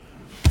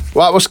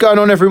Right, what's going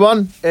on,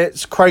 everyone?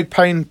 It's Craig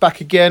Payne back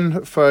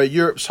again for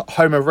Europe's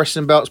Home of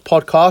Wrestling Belts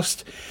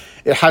podcast.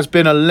 It has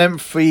been a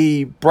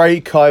lengthy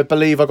break. I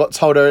believe I got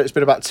told it's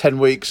been about 10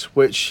 weeks,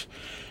 which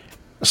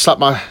I slapped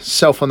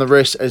myself on the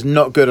wrist is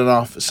not good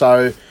enough.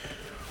 So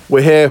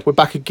we're here, we're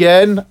back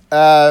again.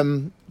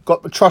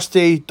 Got the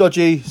trusty,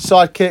 dodgy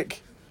sidekick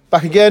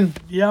back again.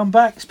 Yeah, I'm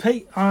back. It's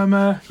Pete.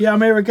 I'm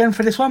here again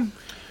for this one.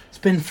 It's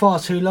been far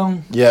too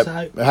long. Yeah, so.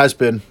 It has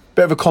been.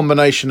 Bit of a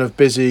combination of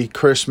busy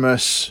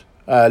Christmas,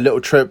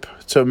 little trip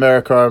to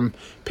America,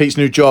 Pete's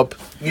new job.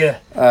 Yeah.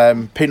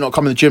 Pete not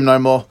coming to the gym no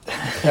more.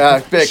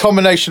 Bit of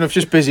combination of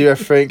just busy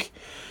everything.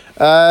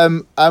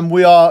 And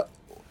we are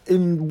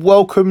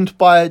welcomed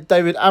by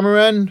David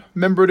Amaran,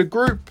 member of the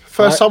group.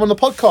 First time on the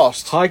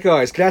podcast. Hi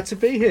guys, glad to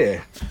be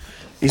here.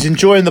 He's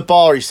enjoying the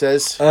bar, he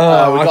says.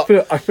 I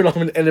feel like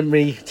I'm in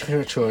enemy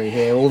territory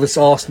here. All this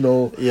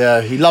Arsenal.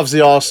 Yeah, he loves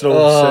the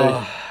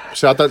Arsenal.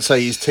 So I don't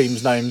say his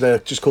team's name. They're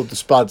just called the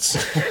Spuds.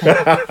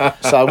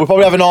 So we'll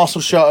probably have an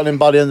Arsenal shirt on him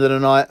by the end of the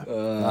night.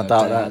 I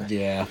doubt that.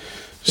 Yeah.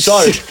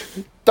 So,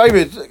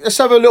 David, let's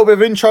have a little bit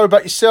of intro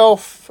about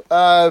yourself.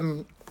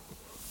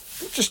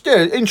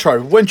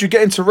 Intro. When did you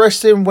get into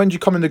wrestling? When did you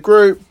come in the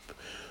group?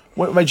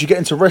 When did you get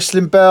into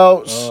wrestling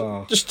belts?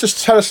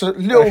 Just tell us a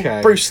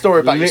little brief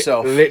story about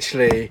yourself.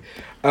 Literally,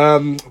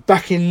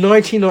 back in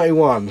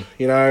 1991,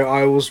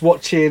 I was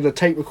watching a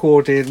tape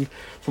recording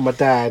from my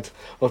dad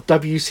of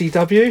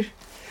WCW,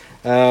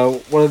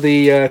 one of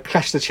the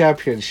Clash of the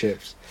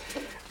Championships,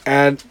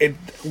 and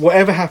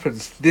whatever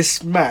happens,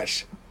 this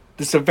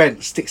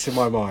event sticks in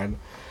my mind.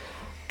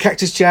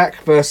 Cactus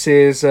Jack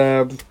versus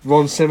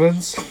Ron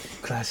Simmons.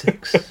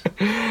 Classics.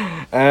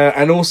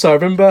 And also, I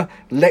remember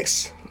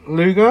Lex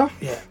Luger.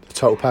 Yeah. The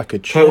total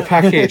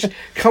package.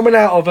 Coming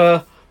out of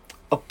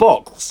a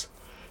box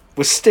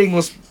where Sting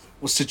was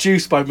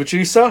seduced by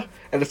Medusa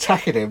and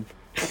attacking him.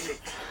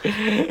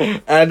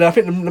 And I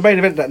think the main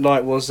event that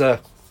night was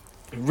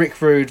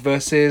Rick Rude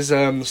versus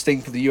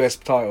Sting for the US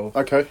title.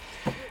 Okay.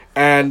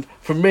 And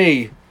for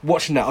me,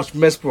 watching that, I was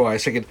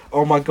mesmerised, thinking,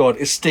 oh my God,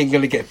 is Sting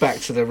going to get back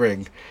to the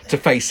ring to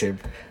face him?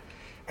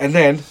 And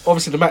then,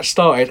 obviously, the match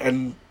started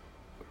and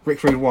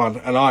Rick Rude won,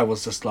 and I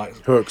was just like...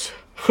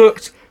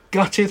 Hooked,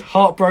 gutted,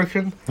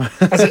 heartbroken.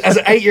 As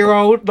an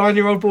 8-year-old,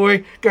 9-year-old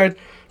boy, going,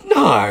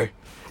 no,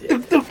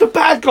 the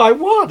bad guy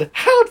won.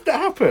 How did that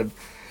happen?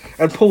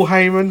 And Paul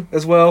Heyman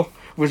as well,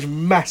 with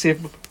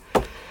massive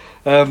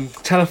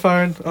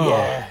telephone.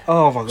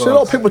 Oh my God. So a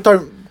lot of people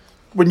don't...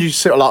 When you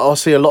see, I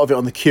see a lot of it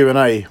on the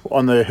Q&A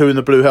on the Who in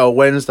the Blue Hell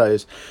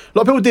Wednesdays. A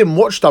lot of people didn't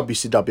watch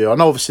WCW. I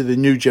know obviously the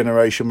new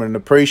generation wouldn't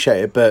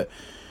appreciate it, but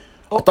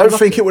I don't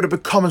think it would have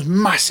become as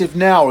massive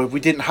now if we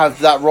didn't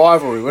have that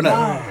rivalry, wouldn't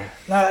it?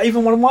 No,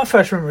 even one of my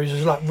first memories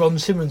was like Ron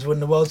Simmons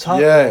winning the world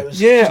title.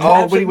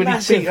 Yeah. When he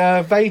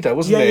beat Vader,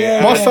 wasn't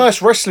it? My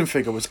first wrestling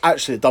figure was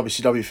actually a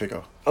WCW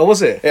figure. Oh,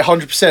 was it?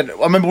 100%.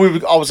 I remember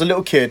I was a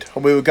little kid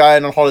and we were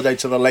going on holiday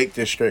to the Lake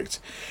District.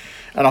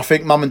 And I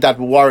think Mum and Dad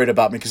were worried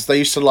about me because they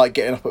used to like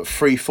getting up at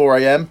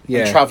 3-4 a.m.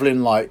 and travelling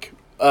like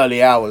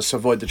early hours to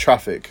avoid the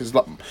traffic. Because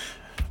like,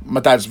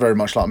 my dad's very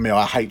much like me.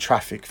 I hate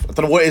traffic. I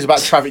don't know what it is about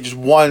traffic. It just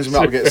winds me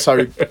up. I get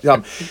so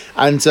young.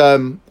 And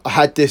I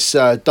had this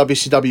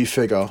WCW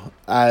figure.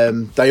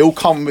 They all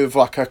come with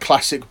like a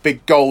classic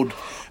big gold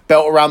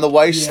belt around the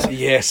waist. Yeah.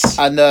 Yes.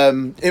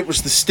 And it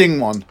was the Sting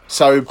one.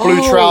 So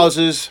blue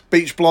trousers,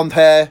 beach blonde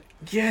hair.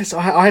 Yes,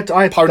 I had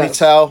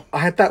ponytail. I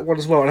had that one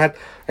as well. And I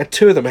had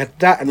two of them. I had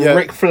that and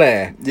Ric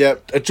Flair.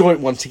 Yep. A joint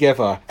one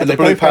together. And the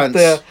blue pants.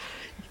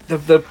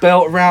 Had the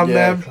belt around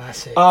them.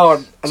 Classic.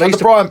 Oh, and the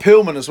Brian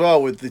Pillman as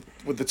well with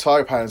the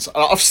tiger pants. And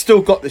I've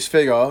still got this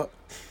figure.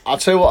 I'll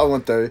tell you what I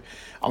want to do.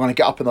 I'm going to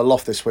get up in the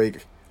loft this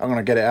week. I'm going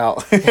to get it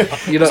out.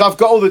 Because I've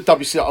got all the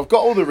WCW. I've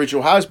got all the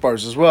original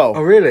Hasbros as well.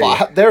 Oh, really?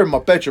 But they're in my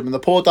bedroom, and the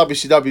poor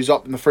WCW's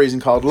up in the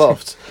freezing cold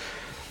loft.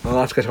 I'll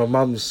have to go to my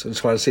mum's and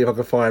try and see if I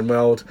can find my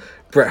old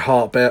Bret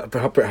Hart. But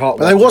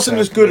they wasn't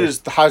as good as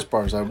the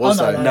Hasbros, though, was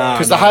they? No.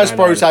 Because the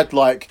Hasbros had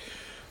like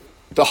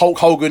the Hulk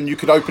Hogan. You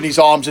could open his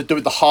arms and do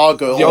it the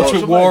Hager. The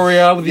Ultimate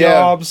Warrior with the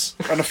arms.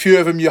 And a few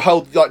of them, you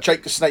held like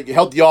Jake the Snake. You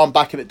held the arm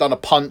back and it done a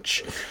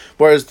punch.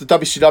 Whereas the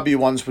WCW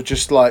ones were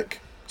just like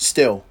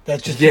still. They're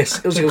just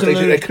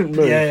they couldn't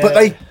move.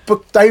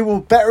 But they were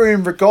better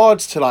in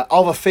regards to like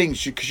other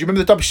things because you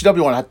remember the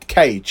WCW one had the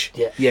cage.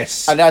 Yeah.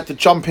 Yes. And they had the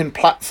jumping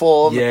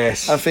platform.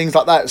 Yes. And things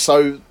like that.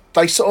 So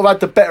they sort of had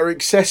the better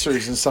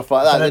accessories and stuff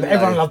like that.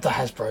 Everyone loved the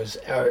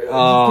Hasbros.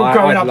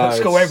 Growing up at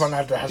school, everyone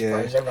had the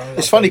Hasbros. Yeah.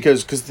 It's funny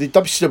because the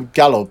WCW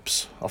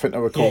Gallops, I think they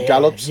were called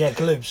Gallops. Yeah,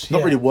 Gallops.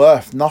 Not really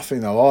worth nothing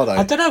though, are they?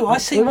 I don't know. I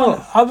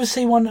was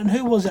seeing one, and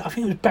who was it? I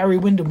think it was Barry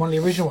Windham, one of the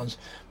original ones.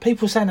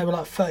 People saying they were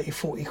like 30,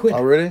 40 quid.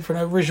 Oh, really? For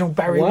an original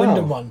Barry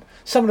Windham one.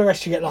 Some of the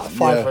rest you get like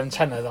 5 and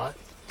 10 like.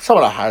 Some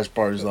of the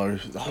Hasbro's though.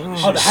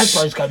 Oh, the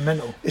Hasbro's go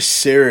mental. It's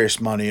serious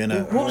money, isn't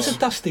it? What was the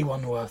Dusty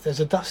one worth? There's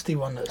a Dusty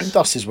one that's... And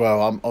Dust as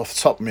well. I'm off the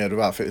top of my head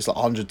about it. It's like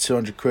 100,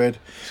 200 quid.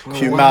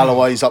 Hugh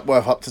Malloway's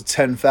worth up to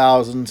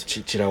 10,000.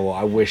 Do you know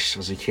what? I wish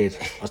as a kid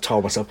I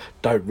told myself,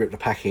 don't rip the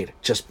packet,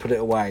 just put it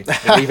away,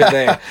 leave it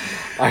there.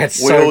 I had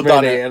so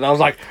many, and I was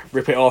like,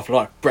 rip it off,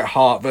 like Bret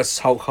Hart versus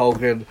Hulk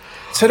Hogan.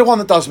 So the one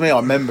that does me, I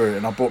remember it,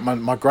 and I bought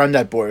my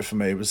granddad bought it for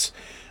me. It was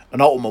an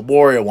Ultimate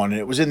Warrior one,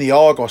 and it was in the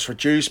Argos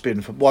reduced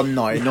bin for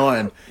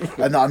 $1.99,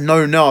 and I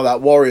know now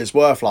that Warrior's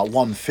worth like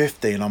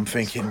 $1.50, and I'm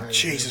thinking,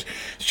 Jesus,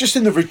 it's just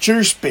in the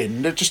reduced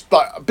bin. They're just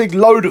like a big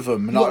load of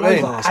them. You know what I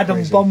mean?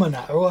 Adam Bomb and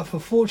that are worth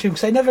a fortune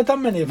because they never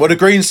done many of them. Well, the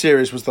Green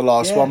Series was the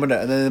last one, wasn't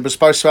it? And then they were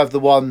supposed to have the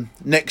one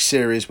next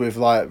series with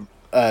like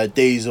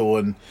Diesel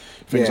and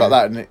things like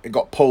that, and it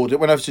got pulled. It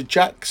went over to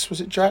Jax.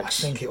 Was it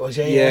Jax? I think it was.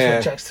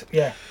 Yeah. Jax,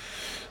 yeah.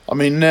 I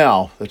mean,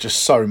 now they're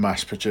just so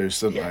mass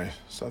produced, aren't they?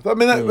 So, I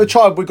mean, we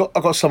tried. I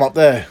got some up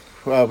there.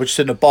 We're just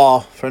in the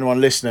bar for anyone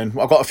listening.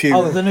 I've got a few.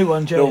 The new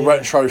one, little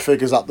retro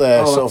figures up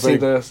there. Oh, sort of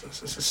the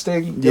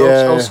Sting,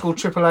 the old school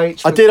Triple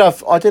H. I did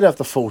have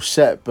the full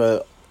set,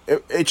 but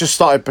it just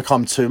started to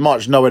become too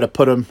much. Nowhere to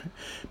put them.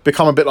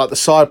 Become a bit like the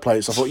side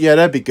plates. I thought,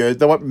 they'd be good.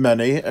 There won't be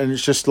many, and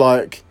it's just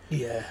like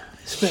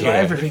it's a bit like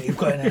everything you've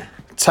got in there.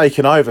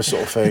 Taking over,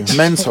 sort of thing.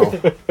 Mental.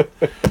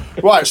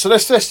 Right, so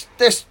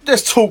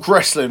let's talk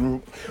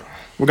wrestling.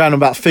 We're going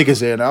about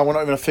figures here now. We're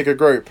not even a figure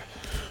group.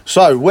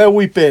 So, where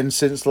we've been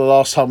since the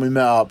last time we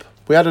met up?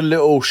 We had a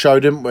little show,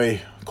 didn't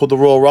we? Called the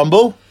Royal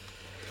Rumble.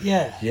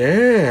 Yeah.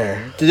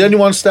 Yeah. Did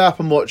anyone stay up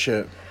and watch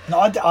it? No,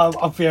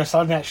 I'll be honest,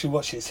 I didn't actually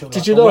watch it till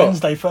Did you not?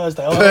 Wednesday,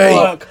 Thursday. I was at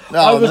work.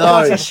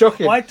 That's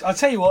shocking. I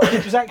tell you what,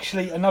 it was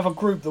actually another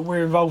group that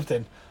we're involved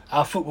in,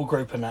 our football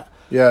group and that.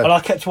 Yeah. And I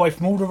kept away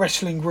from all the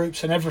wrestling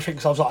groups and everything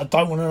because I was like, I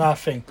don't want to know a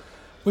thing.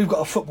 We've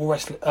got a football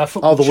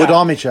the Wood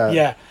Army chat.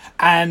 Yeah,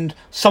 and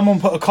someone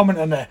put a comment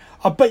on there.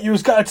 I bet you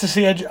was gutted to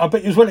see Edge. I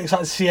bet you was really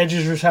excited to see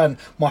Edge's return.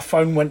 My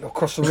phone went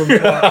across the room.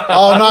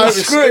 Oh no,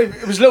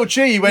 it was little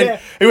G. He went,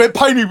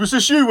 Paney, was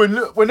this you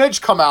when Edge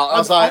come out? I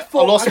was I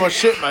lost my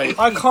shit, mate.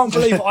 I can't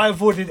believe I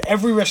avoided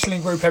every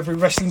wrestling group, every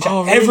wrestling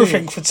chat,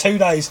 everything for 2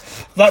 days.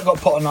 That got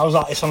put on. I was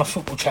like, it's on a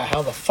football chat.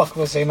 How the fuck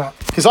have I seen that?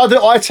 Because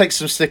I take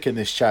some stick in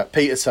this chat.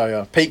 Pete will tell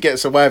you. Pete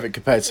gets away with it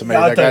compared to me.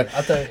 Yeah,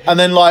 I do. And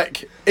then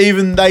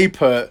even they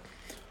put,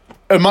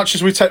 as much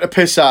as we take the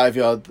piss out of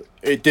you,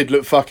 it did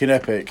look fucking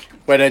epic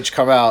when Edge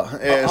come out.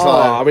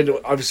 I mean,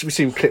 we've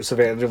seen clips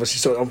of it, and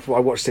obviously I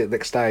watched it the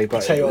next day.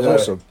 But it was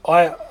awesome.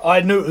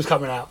 I knew it was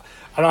coming out,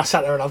 and I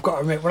sat there, and I've got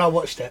to admit, when I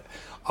watched it,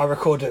 I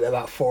recorded it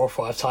about 4 or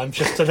 5 times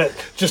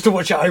just to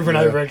watch it over and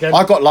over again.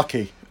 I got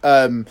lucky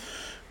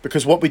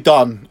because what we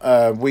done,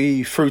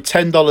 we threw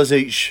 $10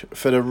 each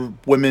for the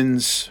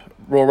women's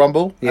Royal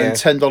Rumble and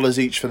 $10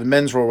 each for the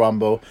men's Royal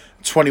Rumble.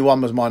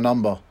 21 was my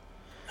number.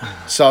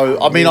 So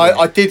I mean,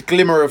 I did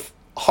glimmer of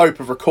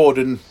hope of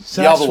recording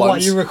the other ones. Why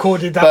you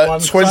recorded that but one?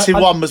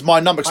 21 was my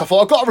number because I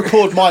thought I've got to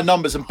record my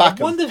numbers and back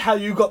them. I wondered how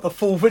you got the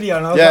full video,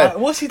 and I was like,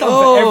 what's he done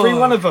for every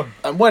one of them?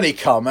 And when he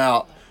come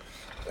out,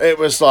 it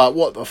was like,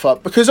 what the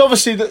fuck? Because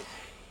obviously there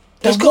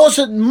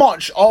wasn't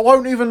much. I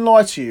won't even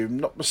lie to you,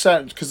 not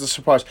saying because of the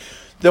surprise.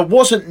 There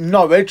wasn't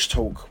no Edge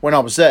talk when I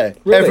was there.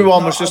 Really?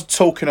 Everyone was just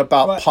talking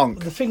about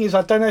Punk. The thing is,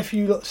 I don't know if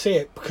you see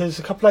it because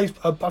a couple of days,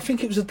 I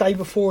think it was the day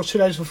before or 2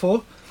 days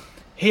before.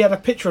 He had a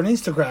picture on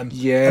Instagram.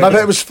 Yeah. And I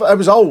bet it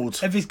was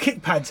old. Of his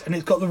kick pads, and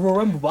it's got the Royal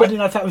Rumble. But I didn't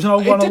know if that was an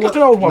old one. It did look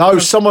an old one. No,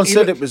 someone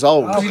said it was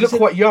old. He looked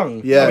quite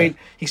young. Yeah. I mean,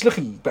 he's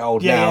looking a bit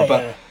old now,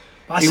 but...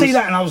 I see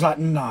that and I was like,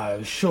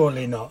 no,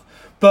 surely not.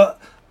 But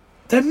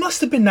there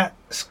must have been that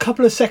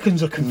couple of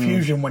seconds of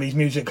confusion when his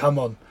music come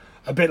on.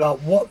 A bit like,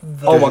 what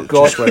the... Oh my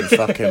God. Just went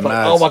fucking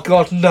mad. Oh my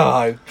God,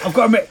 no. I've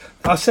got to admit,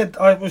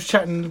 we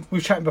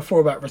were chatting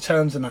before about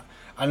returns and that.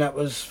 And that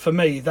was, for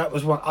me, that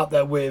was one up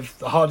there with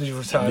the Hardy's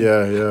return.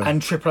 Yeah.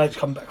 And Triple H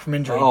come back from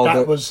injury.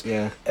 It was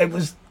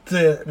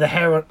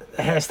the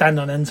hair stand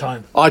on end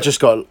time. I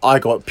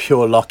got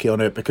pure lucky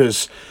on it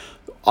because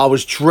I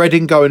was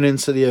dreading going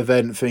into the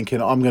event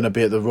thinking I'm going to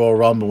be at the Royal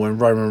Rumble when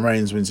Roman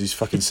Reigns wins his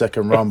fucking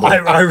second Rumble. I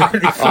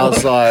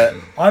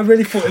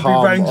really thought it'd be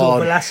Reigns or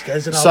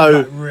Velasquez, and I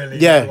was like,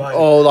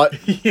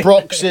 really?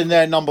 Brock's in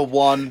there, number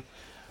 1.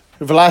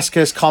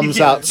 Velasquez comes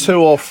out 2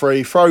 or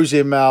 3, throws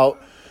him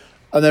out,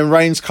 and then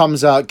Reigns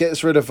comes out,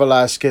 gets rid of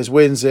Velasquez,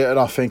 wins it, and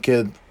I'm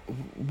thinking,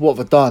 what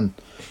have I done?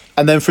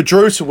 And then for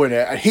Drew to win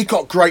it, and he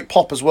got great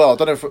pop as well. I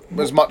don't know if it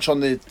was much on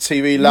the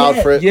TV loud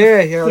for it.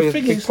 Yeah, the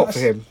thing big is, pop for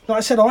him. Like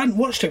I said, I hadn't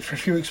watched it for a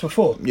few weeks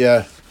before.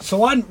 Yeah.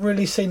 So I hadn't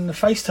really seen the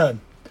face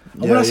turn.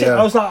 And when I said,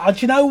 I was like,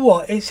 do you know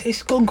what?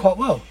 It's gone quite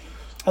well.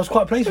 I was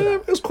quite pleased with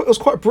it. It was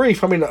quite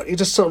brief. I mean, he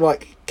just sort of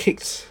like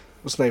kicked...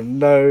 What's his name?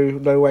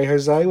 No Way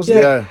Jose, wasn't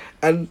it? Yeah.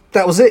 And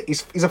that was it.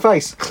 He's a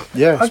face.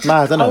 Yeah, it's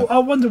mad, isn't it? I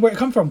wonder where it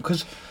come from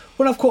because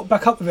when I've caught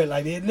back up with it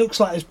lately, it looks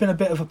like there's been a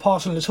bit of a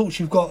pass on the torch.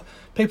 You've got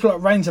people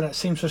like Reigns and that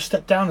seems to have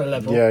stepped down a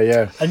level.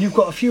 Yeah. And you've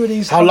got a few of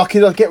these. How lucky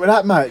did I get with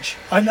that match?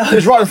 I know. It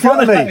was right in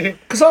front of me.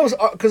 Because I was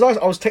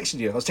texting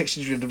you. I was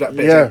texting you that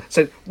bit. Yeah.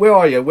 Said, where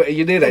are you? Where are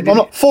you near there? I'm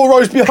like 4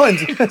 rows behind.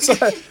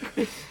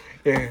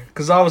 Yeah,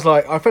 because I was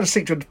like, I fell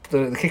asleep during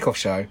the kickoff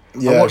show.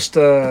 Yeah. I watched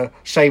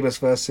Sheamus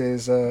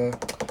versus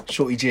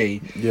Shorty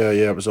G. Yeah,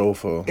 it was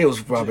awful. It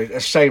was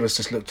rubbish. Sheamus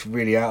just looked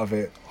really out of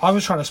it. I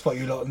was trying to spot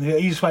you lot, and the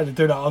easiest way to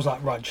do that, I was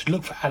like, right, just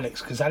look for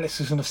Alex, because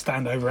Alex is going to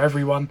stand over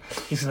everyone.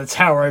 He's going to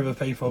tower over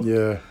people.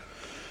 Yeah.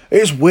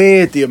 It's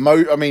weird,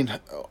 I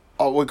mean,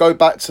 we'll go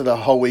back to the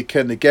whole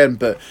weekend again,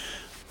 but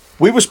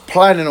we was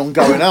planning on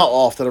going out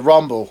after the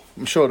Rumble.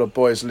 I'm sure the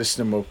boys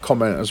listening will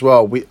comment as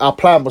well. Our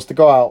plan was to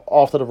go out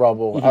after the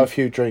Rumble, have a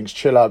few drinks,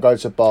 chill out, go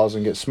to bars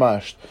and get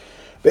smashed.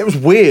 But it was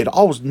weird.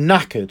 I was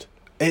knackered.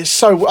 It's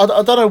so... I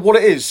don't know what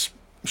it is.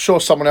 I'm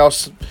sure someone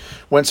else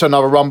went to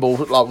another Rumble,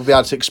 like, would be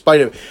able to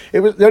explain it.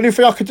 It was the only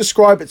thing I could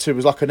describe it to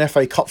was like an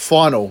FA Cup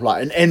final,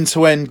 like an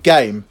end-to-end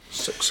game.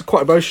 So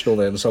quite emotional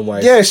then in some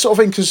ways. Yeah, sort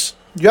of thing, because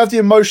you have the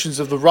emotions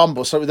of the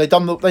Rumble. So they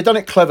done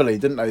it cleverly,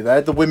 didn't they? They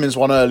had the women's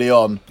one early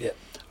on. Yeah.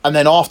 And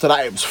then after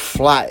that, it was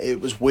flat. It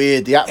was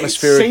weird. The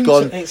atmosphere had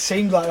gone. It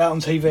seemed like that on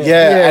TV.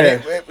 Yeah.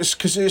 And it was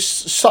because it's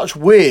such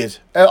weird.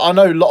 I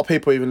know a lot of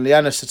people, even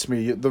Leanna said to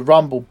me, the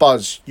Rumble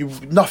buzz,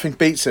 nothing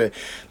beats it.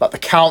 Like the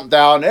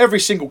countdown, every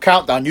single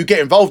countdown, you get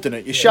involved in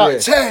it. You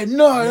shout, 10,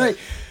 9, 8,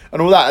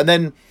 and all that. And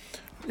then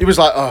it was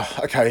like, oh,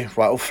 okay,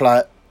 right, all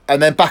flat. And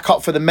then back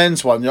up for the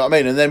men's one, you know what I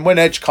mean? And then when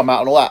Edge come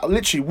out and all that, I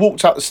literally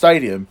walked out the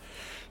stadium,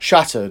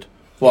 shattered.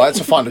 Well, I had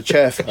to find a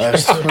chair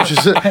first, which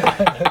is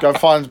go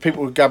find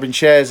people grabbing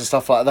chairs and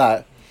stuff like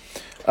that.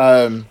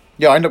 I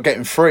ended up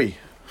getting 3.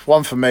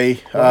 One for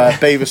me,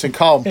 Beavis and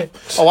Calm.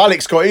 Oh,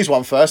 Alex got his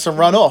one first and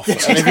run off.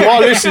 And if you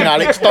are listening,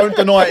 Alex, don't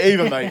deny it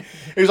either, mate.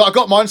 He was like, I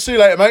got mine, see you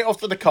later, mate, off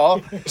to the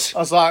car. I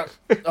was like,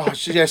 oh,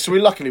 yeah, so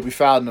we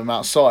found them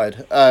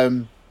outside.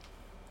 And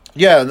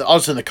I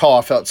was in the car,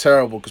 I felt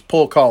terrible because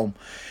poor Calm,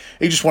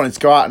 he just wanted to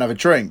go out and have a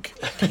drink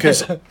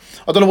because I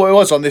don't know what it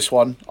was on this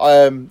one.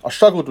 I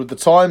struggled with the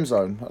time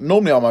zone.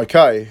 Normally I'm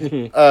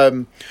okay.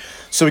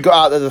 So we got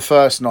out there the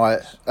first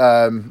night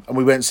and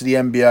we went to the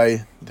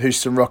NBA, the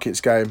Houston Rockets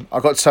game. I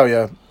got to tell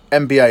you,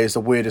 NBA is the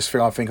weirdest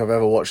thing I think I've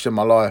ever watched in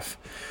my life.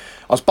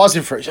 I was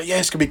buzzing for it. So, yeah,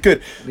 it's going to be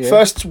good. Yeah.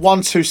 First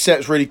 1-2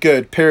 sets really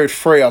good. Period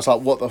 3, I was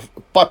like, what the...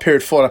 By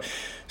period 4...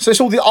 So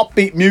it's all the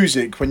upbeat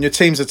music when your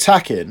team's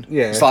attacking.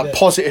 Yeah. It's like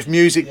positive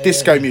music,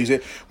 disco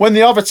music. When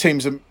the other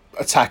teams are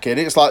attacking,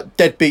 it's like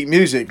deadbeat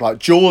music, like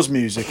Jaws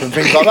music and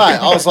things like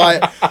that. I was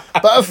like,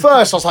 but at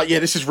first I was like, yeah,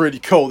 this is really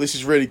cool, this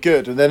is really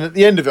good. And then at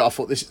the end of it, I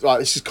thought this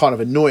is kind of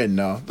annoying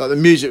now. Like the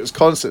music was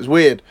constant, it's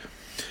weird.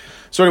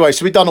 So anyway,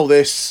 so we done all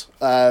this.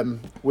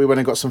 We went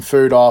and got some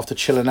food after,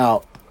 chilling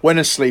out. Went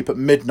and sleep at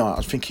midnight. I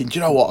was thinking, do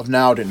you know what? I've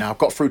nailed it now. I've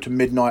got through to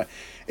midnight.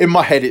 In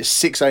my head, it's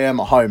 6 a.m.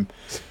 at home.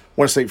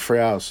 Want to sleep 3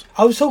 hours.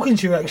 I was talking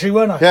to you actually,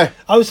 weren't I? Yeah.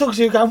 I was talking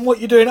to you going, what,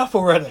 you doing up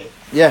already?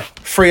 Yeah,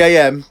 3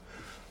 a.m.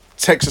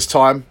 Texas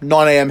time,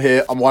 9 a.m.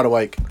 here, I'm wide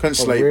awake. Couldn't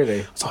sleep.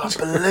 Really? I was like, I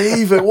can't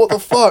believe it, what the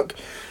fuck?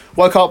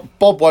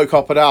 Bob woke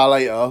up an hour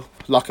later,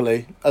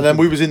 luckily, and then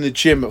we was in the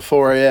gym at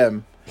 4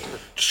 a.m.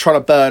 just trying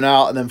to burn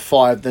out, and then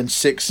 5, then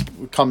 6,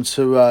 we come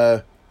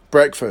to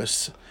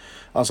breakfast.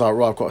 I was like,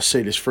 right, I've got to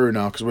see this through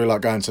now, because we're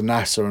like going to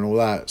NASA and all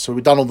that. So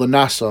we done all the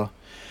NASA,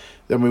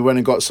 then we went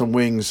and got some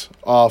wings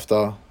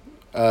after,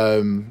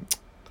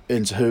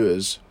 into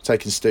Hooters,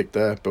 taking stick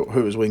there, but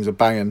Hooters wings are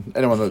banging.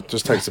 Anyone that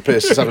just takes the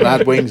piss just haven't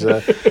had wings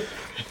there.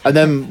 And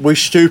then we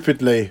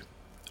stupidly,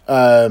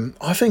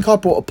 I think I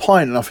bought a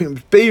pint, and I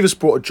think Beavis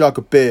brought a jug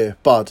of beer,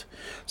 Bud.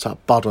 It's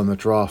like Bud on the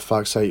draft,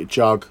 fuck's sake,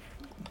 jug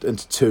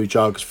into 2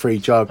 jugs, 3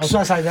 jugs. I was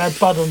going to say, they had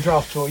Bud on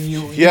draft for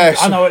you. Yeah,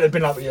 I know it had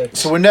been like with you.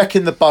 So we're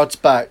necking the Buds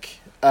back.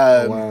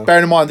 Wow.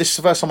 Bearing in mind, this is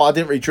the first time I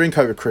didn't really drink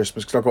over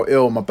Christmas because I got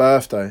ill on my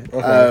birthday.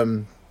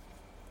 Okay.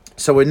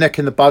 So we're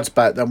necking the Buds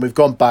back, then we've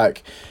gone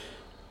back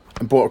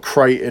and bought a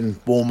crate in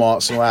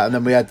Walmart's and all that, and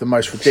then we had the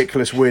most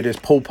ridiculous,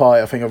 weirdest pool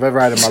party I think I've ever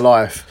had in my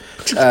life.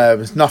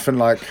 It's nothing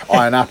like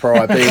Iron Apple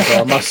or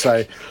Ibiza, I must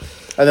say.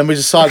 And then we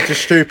decided to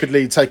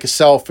stupidly take a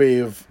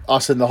selfie of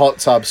us in the hot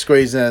tub,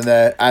 squeezing in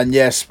there, and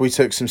yes, we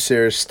took some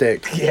serious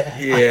stick. Yeah,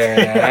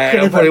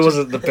 it probably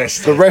wasn't the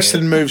best. The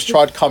wrestling moves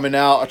tried coming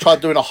out. I tried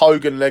doing a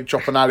Hogan leg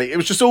drop on Ali. It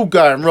was just all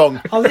going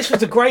wrong. Oh, this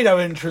was the Grado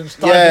entrance.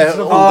 Yeah,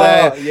 all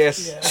there.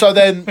 Yes. Yeah. So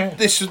then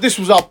this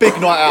was our big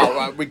night out.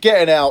 Right? We're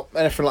getting out,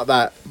 anything like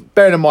that.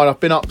 Bearing in mind, I've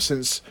been up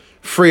since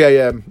 3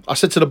 a.m. I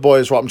said to the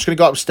boys, right, I'm just going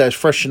to go upstairs,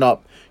 freshen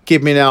up,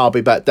 give me an hour, I'll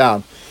be back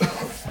down.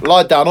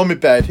 Lie down on my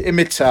bed, in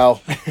my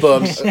towel,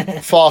 boom,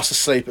 fast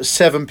asleep at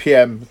 7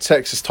 p.m.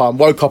 Texas time.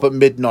 Woke up at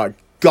midnight,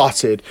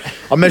 gutted.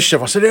 I messaged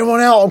everyone, I said,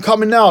 anyone out? I'm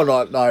coming now.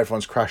 Like, no,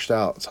 everyone's crashed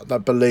out. So I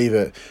don't believe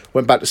it.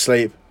 Went back to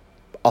sleep,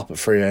 up at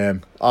 3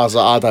 a.m. I was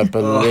like, I don't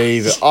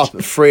believe it. Up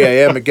at 3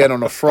 a.m. again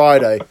on a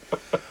Friday.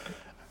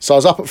 So I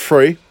was up at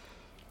 3,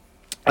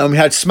 and we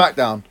had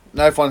SmackDown.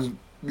 Now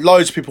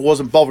loads of people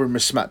wasn't bothering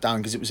with SmackDown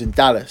because it was in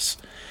Dallas.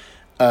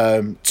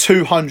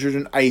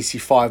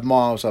 285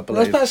 miles, I I was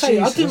believe. about to say,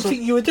 I didn't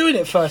think you were doing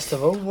it, first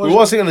of all. We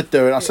wasn't going to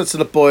do it. I said to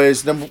the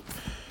boys, then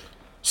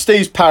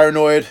Steve's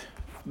paranoid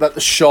about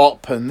the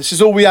shop, and this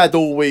is all we had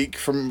all week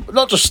from,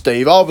 not just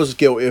Steve, I was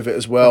guilty of it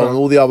as well, and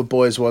all the other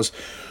boys was,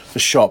 the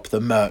shop, the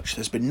merch.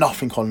 There's been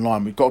nothing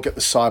online. We've got to get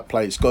the side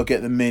plates, got to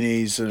get the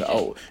minis, and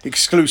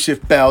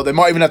exclusive belt. They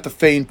might even have the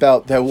Fiend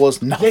belt. There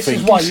was nothing. This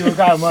is why you were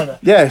going, wasn't it?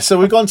 Yeah, so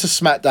we've gone to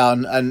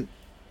SmackDown, and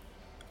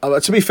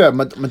to be fair,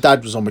 my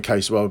dad was on the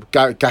case as well.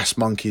 Gas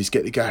Monkeys,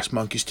 get the Gas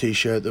Monkeys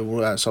t-shirt, all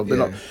that. So I've been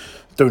like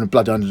doing a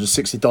bloody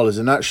 $160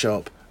 in that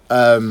shop.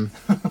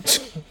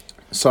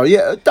 So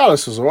yeah,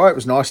 Dallas was alright. It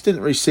was nice.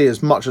 Didn't really see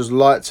as much as I'd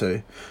like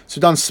to. So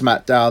we've done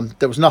SmackDown.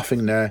 There was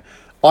nothing there.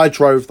 I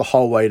drove the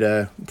whole way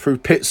there through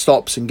pit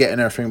stops and getting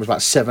everything. It was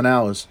about 7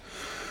 hours.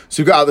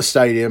 So we got out of the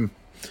stadium,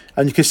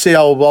 and you could see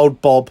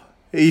old Bob.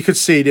 You could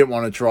see he didn't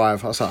want to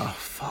drive. I was like, oh,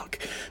 fuck.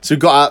 So we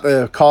got out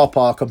the car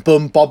park, and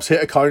boom, Bob's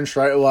hit a cone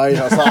straight away.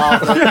 I was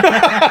like,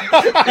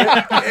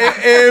 oh,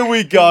 here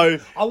we go.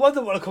 I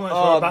wonder what the comments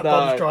were about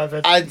Bob's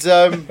driving. And,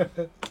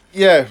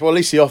 yeah, well, at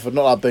least he offered,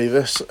 not that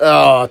Beavis.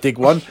 Oh, I dig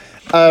one.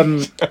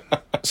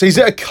 So he's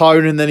at a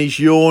cone, and then he's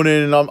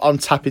yawning, and I'm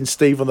tapping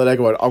Steve on the leg.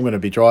 I'm going to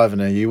be driving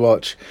here, you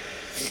watch.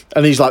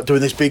 And he's like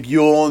doing this big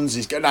yawns.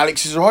 He's getting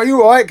Alex is right,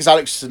 you all right? Because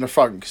Alex is in the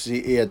front because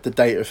he had the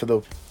data for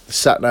the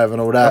sat nav and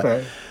all that.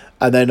 Okay.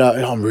 And then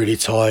I'm really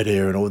tired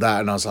here and all that.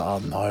 And I was like, oh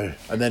no.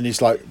 And then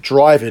he's like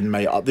driving,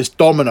 mate, up this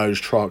Domino's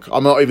truck.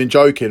 I'm not even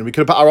joking. We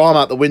could have put our arm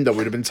out the window.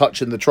 We'd have been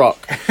touching the truck.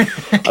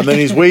 And then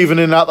he's weaving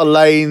in and out the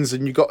lanes,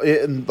 and you got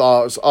it. And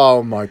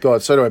oh my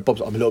God. So anyway, Bob's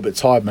like, I'm a little bit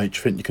tired, mate. Do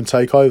you think you can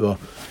take over?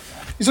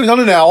 He's only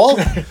done an hour.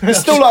 There's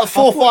still like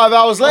 4 or 5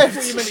 hours left.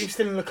 I thought you meant he was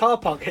still in the car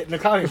park hitting the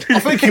cone. I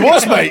think he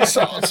was, mate.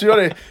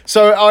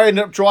 So I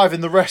ended up driving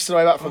the rest of the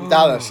way back from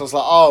Dallas. I was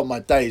like, oh my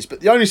days.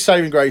 But the only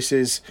saving grace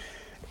is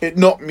it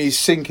knocked me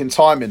sinking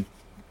timing.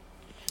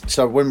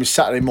 So when we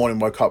Saturday morning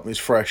woke up, it was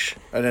fresh.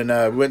 And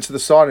then we went to the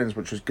signings,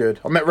 which was good.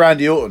 I met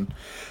Randy Orton.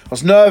 I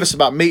was nervous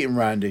about meeting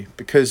Randy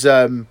because...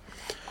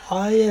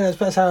 oh yeah,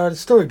 that's how the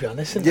story behind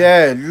this, isn't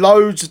it?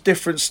 Loads of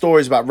different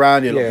stories about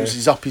Randy. Like,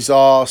 he's up his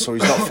arse or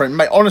he's not friendly.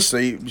 Mate,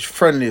 honestly, he's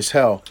friendly as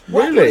hell.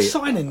 Really? You were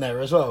signing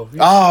there as well.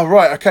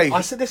 Right, okay.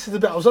 I said this is the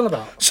bit I was on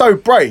about. So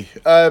Bray,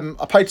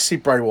 I paid to see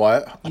Bray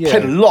Wyatt. I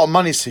paid a lot of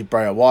money to see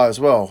Bray Wyatt as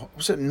well.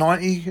 Was it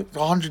 $90,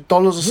 $100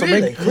 or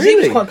something? Really? He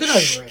was quite good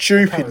over it.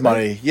 Stupid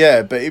money,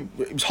 yeah. But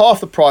it was half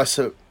the price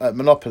at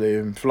Monopoly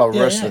and Flower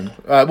Wrestling.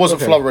 It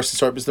wasn't Flower Wrestling,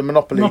 sorry. It was the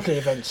Monopoly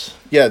events.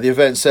 Yeah, the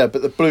events there.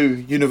 But the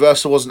Blue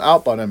Universal wasn't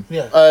out by then.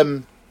 Yeah.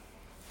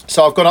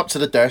 So I've gone up to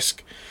the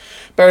desk,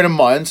 bearing in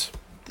mind,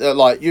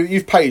 like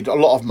you've paid a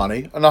lot of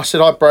money, and I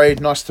said, "Hi, Bray,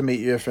 nice to meet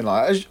you." Everything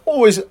like that.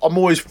 I'm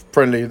always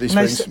friendly with these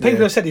things.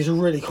 People have said he's a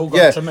really cool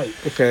guy to meet.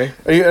 Okay.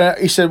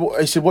 He said,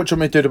 "What do you want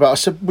me to do about it?" I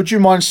said, "Would you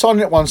mind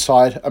signing it one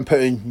side and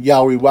putting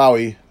Yowie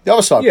Wowie the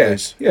other side,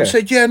 please?" Yeah. I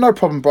said, "Yeah, no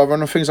problem, brother."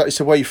 And things like he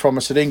said, "Where are you from?"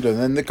 I said, "England."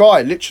 And the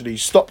guy literally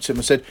stopped him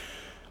and said,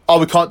 "Oh,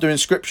 we can't do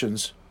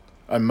inscriptions."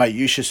 And mate,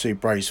 you should see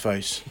Bray's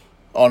face.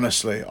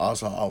 Honestly, I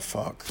was like, "Oh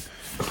fuck!"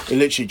 He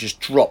literally just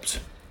dropped.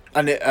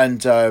 And he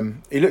looked at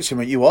him and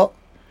went, "You what?"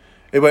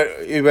 He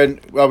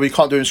went, "Well, we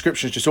can't do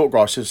inscriptions, just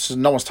autographs." He said,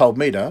 "No one's told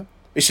me that."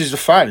 He says, "The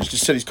fan has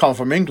just said he's come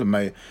from England,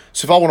 mate.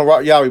 So if I want to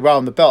write Yowie Wow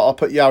on the belt, I'll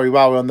put Yowie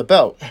Wow on the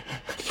belt."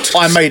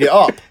 I made it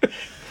up.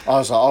 I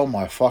was like, oh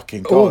my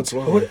fucking God.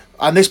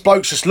 And this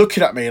bloke's just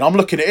looking at me, and I'm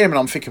looking at him, and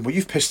I'm thinking, well,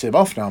 you've pissed him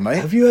off now, mate.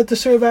 Have you heard the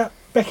story about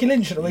Becky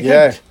Lynch at the weekend?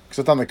 Yeah, because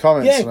I've done the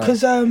comments. Yeah,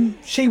 because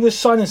she was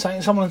signing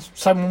something.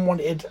 Someone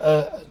wanted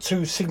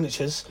 2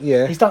 signatures.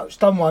 Yeah. He's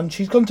done one.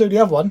 She's gone to do the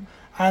other one.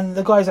 And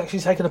the guy's actually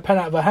taken a pen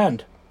out of her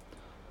hand.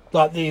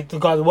 Like the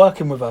guy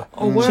working with her.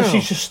 Oh, wow. So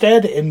she's just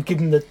stared at him,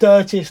 giving him the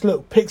dirtiest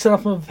look, picks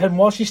up another pen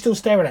while she's still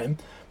staring at him,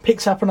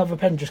 picks up another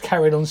pen, just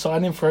carried on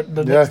signing for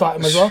the next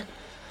item as well.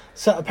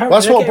 So apparently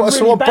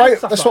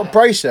that's what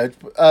Bray said.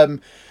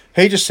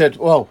 He just said,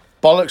 well,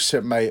 bollocks to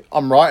it, mate.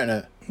 I'm writing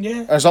it.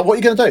 Yeah. And I was like, what are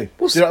you going to do?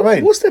 Do you know what I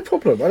mean? What's their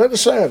problem? I don't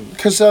understand.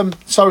 Because,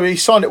 so he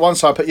signed it one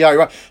side, but yeah,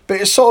 right. But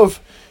it's sort of,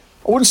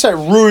 I wouldn't say it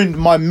ruined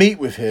my meet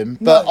with him,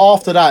 but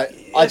after that,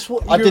 I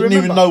didn't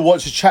even know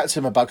what to chat to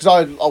him about because I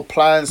had old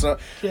plans. And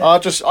I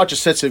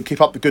just said to him,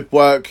 keep up the good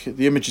work.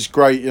 The image is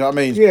great. You know what I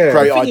mean? Yeah.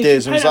 Great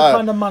ideas. And that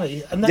kind of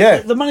money, and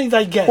the money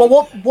they get.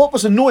 Well, what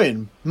was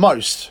annoying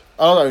most?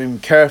 I don't even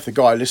care if the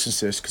guy listens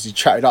to this because he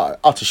chatted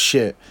utter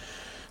shit.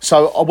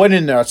 So I went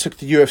in there. I took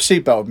the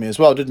UFC belt with me as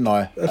well, didn't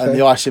I? Okay. And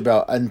the IC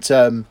belt. And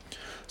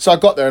so I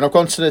got there and I've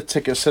gone to the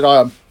ticket. Said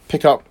I'm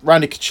pick up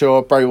Randy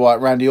Couture, Bray Wyatt,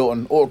 Randy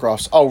Orton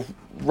autographs. Oh,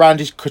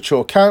 Randy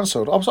Couture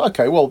cancelled. I was like,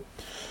 okay, well.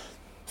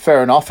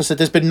 Fair enough. I said,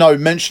 there's been no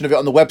mention of it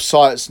on the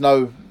websites,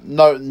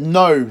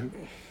 no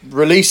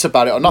release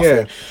about it or nothing.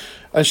 Yeah.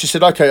 And she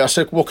said, okay. I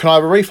said, well, can I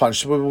have a refund?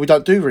 She said, well, we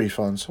don't do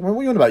refunds. I went,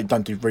 what are you on about? You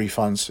don't do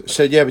refunds? She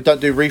said, yeah, we don't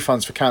do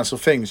refunds for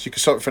cancelled things. You can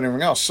start for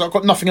anything else. So I've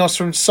got nothing else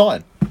for him to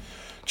sign. Do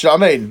you know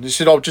what I mean? She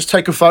said, I'll just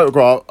take a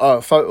photo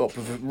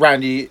of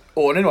Randy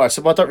Orton anyway. I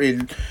said, well, I don't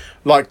really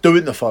like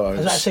doing the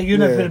photos. So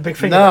you've never been a big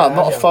fan of that, I'm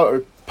not a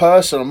photo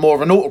person. I'm more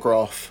of an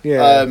autograph.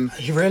 Are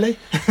you really?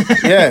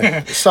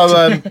 Yeah.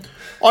 So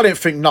I didn't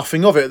think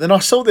nothing of it. Then I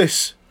saw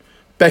this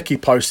Becky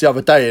post the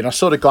other day, and I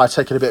saw the guy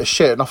taking a bit of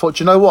shit, and I thought,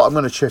 you know what, I'm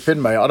going to chip in,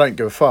 mate. I don't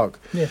give a fuck.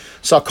 Yeah.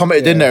 So I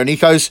commented in there, and he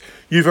goes,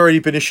 "You've already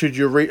been issued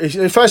your."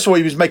 First of all,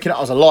 he was making it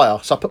as a liar,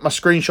 so I put my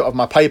screenshot of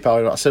my PayPal,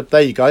 and I said,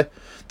 "There you go,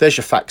 there's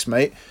your facts,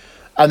 mate."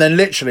 And then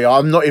literally,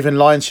 I'm not even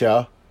lying to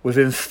you.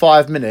 Within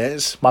 5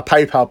 minutes, my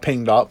PayPal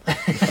pinged up,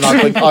 and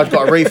I'd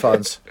got a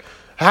refund.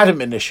 It hadn't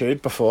been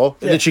issued before.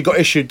 It literally got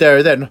issued there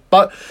and then,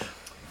 but.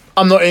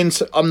 I'm not,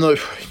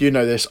 you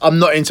know this, I'm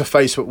not into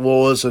Facebook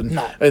wars and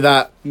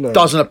that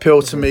doesn't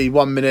appeal to me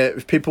 1 minute.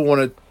 If people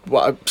want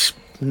to,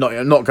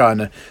 not going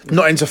there.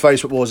 Not into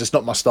Facebook wars, it's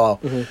not my style.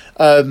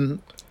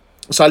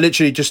 So I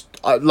literally just,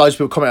 loads of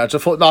people commented.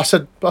 I thought, no, I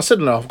said,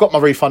 no, I've got my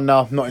refund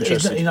now, I'm not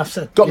interested. Enough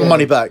said. Got my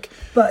money back.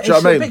 But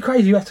it's a bit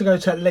crazy you have to go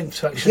to that length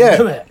to actually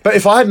do it. But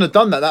if I hadn't have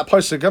done that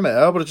post had come here,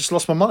 I would have just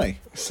lost my money.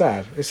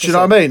 Sad. Do you know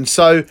what I mean?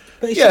 So,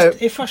 but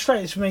it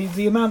frustrates me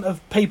the amount of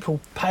money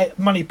people pay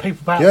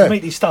out to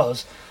meet these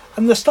stars.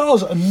 And the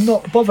stars are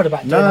not bothered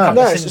about doing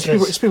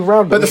it's people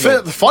around. But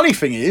the funny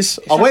thing is,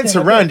 I went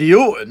to Randy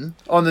Orton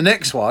on the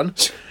next one,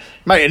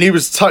 mate, and he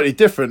was totally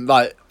different.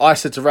 Like, I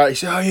said to Randy,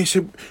 he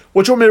said,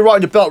 what do you want me to write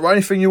on your belt? Write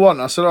anything you want.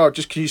 And I said,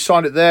 just can you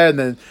sign it there? And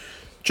then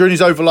during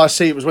his overlight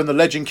seat was when the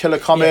Legend Killer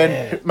come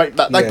in. Mate,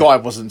 that guy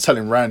wasn't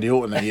telling Randy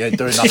Orton that he ain't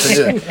doing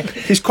nothing.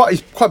 He's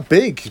quite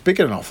big. He's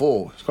bigger than I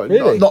thought. He's quite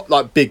not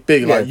like big,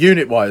 like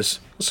unit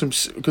wise. Some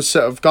good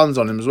set of guns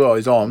on him as well.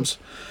 His arms.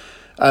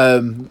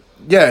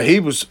 He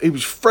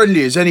was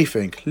friendly as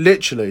anything,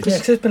 literally. Yeah,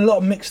 because there's been a lot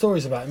of mixed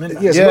stories about him, isn't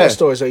there? There's a lot of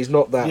stories that he's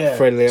not that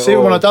friendly at all. See,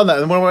 when I done that,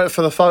 and when I went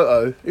for the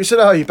photo, he said,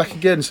 "Oh, you're back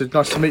again." He said,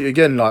 "Nice to meet you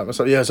again." Like, I was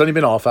like, "Yeah, it's only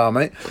been half hour,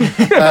 mate."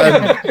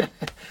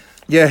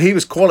 He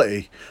was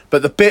quality.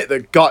 But the bit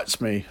that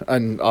guts me,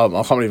 and I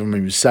can't believe I'm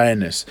even saying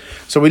this.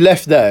 So we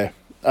left there.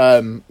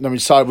 Then we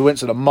decided we went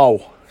to the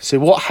mall. See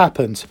what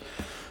happened.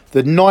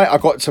 The night I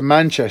got to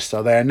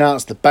Manchester, they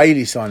announced the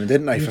Bailey signing,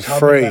 didn't they, for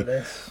free?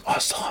 I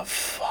was like,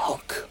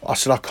 fuck. I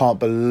said, I can't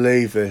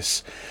believe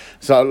this.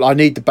 So I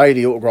need the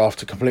Bailey autograph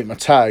to complete my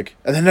tag.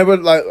 And then they were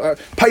like,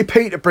 pay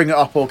Pete to bring it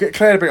up or get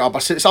Claire to bring it up. I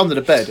said, it's under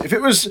the bed. If it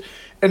was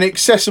an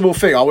accessible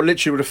thing, I would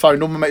have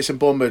phoned all my mates in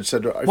Bournemouth and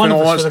said, if anyone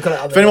wants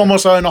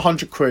to earn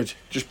 £100,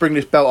 just bring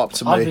this belt up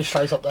to me. Do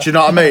you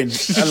know what I mean?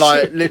 And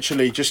like,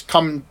 literally, just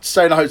come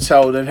stay in a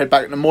hotel, then head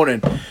back in the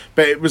morning.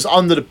 But it was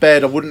under the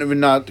bed. Claire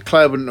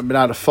wouldn't have been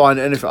able to find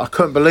it, anything. I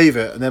couldn't believe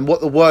it. And then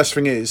what the worst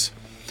thing is,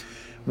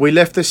 we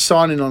left this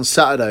signing on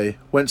Saturday,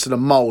 went to the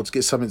mall to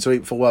get something to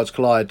eat for Worlds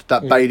Collide.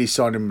 That Bailey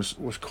signing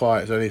was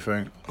quiet as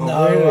anything.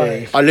 No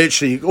way. I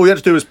literally, all you had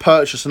to do was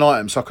purchase an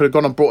item. So I could have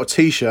gone and brought a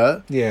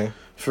T-shirt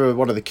for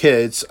one of the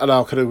kids, and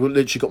I could have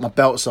literally got my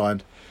belt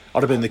signed.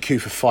 I'd have been in the queue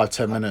for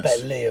 5-10 minutes. I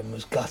bet Liam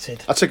was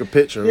gutted. I took a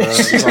picture of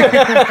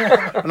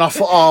it. And I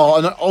thought,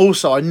 and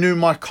also I knew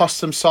my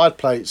custom side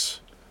plates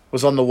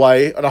was on the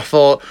way, and I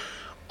thought,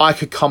 I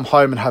could come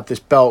home and have this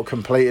belt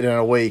completed in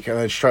a week and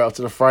then straight up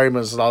to the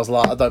framers. And I was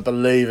like, I don't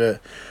believe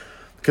it.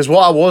 Because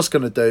what I was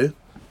going to do,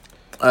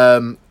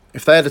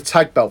 if they had a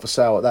tag belt for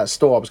sale at that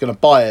store, I was going to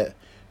buy it,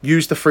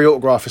 use the free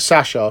autograph for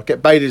Sasha,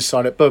 get Bailey to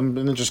sign it, boom,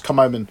 and then just come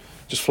home and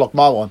just flog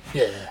my one.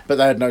 Yeah. But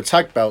they had no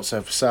tag belts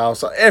there for sale.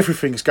 So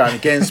everything's going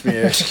against me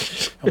here.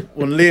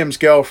 When Liam's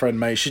girlfriend,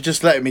 mate, she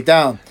just let me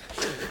down.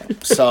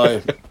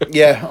 So,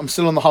 yeah, I'm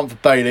still on the hunt for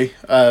Bailey.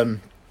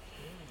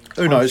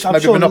 Who knows?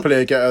 Maybe sure Monopoly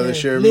will get her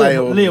this year in May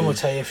or Liam will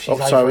tell you if she's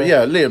October.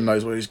 Yeah, Liam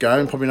knows where he's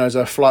going. Probably knows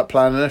her flight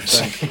plan and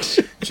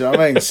everything. Do you know what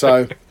I mean?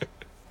 So,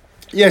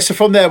 yeah. So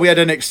from there we had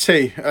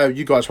NXT.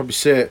 You guys probably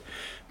see it.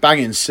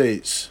 Banging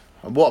seats.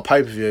 And what a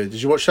pay per view!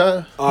 Did you watch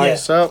that? I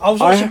was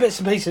watching bits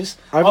and pieces.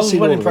 I was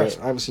well impressed.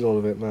 I haven't seen all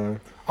of it. No.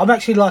 I'm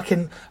actually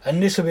liking,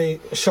 and this will be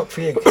a shock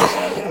for you,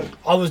 because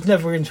I was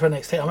never into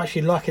NXT. I'm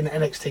actually liking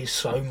NXT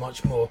so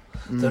much more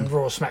than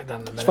Raw or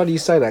SmackDown. It's funny you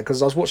say that,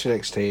 because I was watching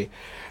NXT,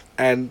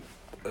 and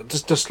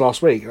just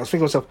last week, I was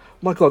thinking to myself,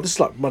 my God, this is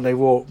like Monday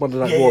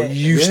Night Raw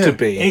used to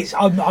be.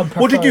 I'm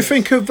what did you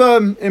think of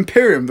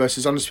Imperium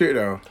versus Undisputed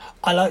Era?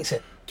 I liked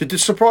it. Did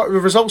the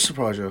results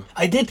surprise you?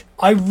 I did.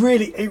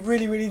 It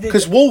really did.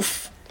 Because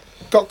Wolf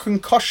got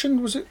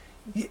concussion, was it?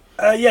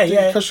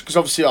 Yeah. Because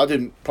obviously I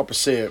didn't proper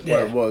see it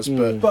where it was,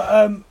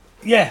 but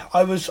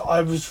I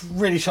was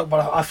really shocked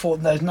by it. I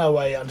thought there's no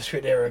way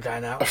Undisputed Era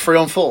going out. A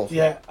 3-on-4.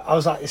 Yeah, I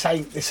was like,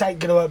 this ain't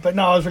gonna work. But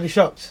no, I was really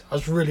shocked. I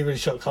was really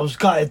shocked. I was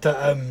gutted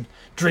that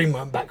Dream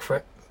went back for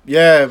it.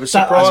 Yeah, it was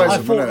surprising. I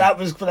thought that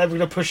was they were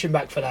gonna push him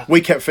back for that.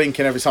 We kept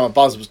thinking every time a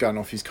buzz was going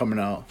off, he's coming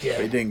out, but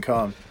he didn't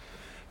come.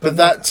 But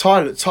that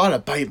Tyler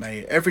Bate,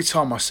 mate, every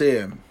time I see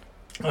him,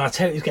 I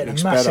tell you, he's getting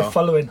a massive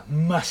following.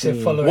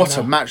 What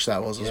a match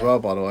that was as well,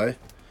 by the way.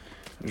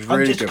 It was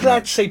really I'm just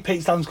glad to see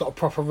Pete Dunne's got a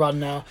proper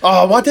run now.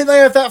 Oh, why didn't they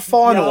have that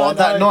final on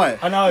that night?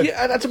 I know.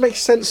 Yeah, that didn't make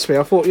sense to me.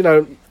 I thought,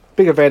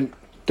 big event,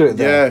 do it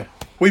there. Yeah.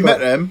 We met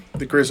them,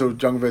 the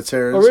grizzled young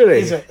veterans. Oh, really?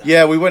 Is it?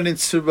 Yeah, we went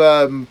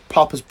into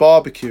Papa's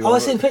Barbecue I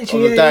seen a picture,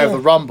 on the day of the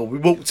Rumble. We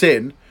walked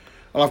in,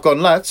 and I've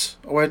gone, lads,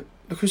 I went,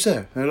 look who's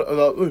there. And they're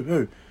like,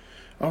 who?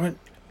 I went,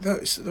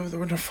 they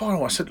were in the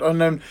final. I said,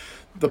 and then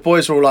the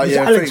boys were all like, Was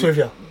yeah. Alex with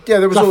you? Yeah,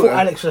 there was I all. thought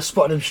Alex would have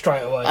spotted him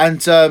straight away.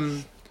 And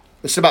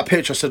they said about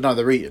pitch. I said, no,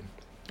 they're eating.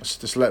 I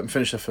said, just let them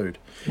finish their food.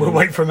 We'll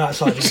wait for him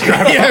outside. Just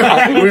grab him.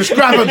 Yeah, we'll just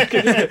grab them.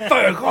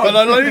 But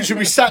then literally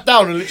we sat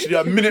down and literally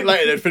a minute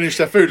later they'd finished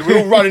their food. We were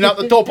all running out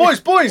the door.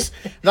 Boys!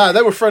 No,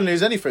 they were friendly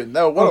as anything.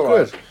 They were well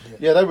good.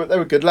 Yeah, they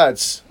were good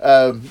lads. We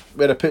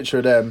had a picture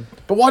of them.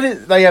 But why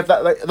didn't they have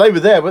that? They were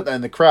there, weren't they,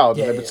 in the crowd?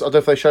 Yeah, I don't know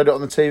if they showed it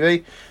on the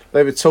TV.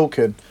 They were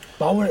talking.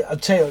 But I'll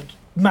tell you,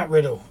 Matt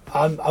Riddle.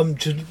 I'm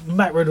just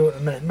Matt Riddle at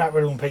the minute. Matt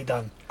Riddle and Pete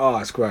Dunne. Oh,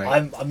 that's great.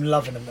 I'm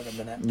loving them at the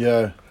minute.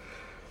 Yeah.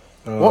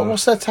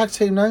 What's their tag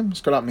team name?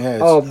 It's got up my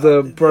head. Oh,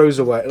 the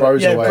Broserweight.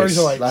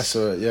 Broserweights. That's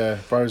it. Yeah,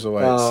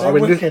 Broserweights. I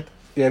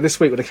mean, this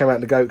week when they came out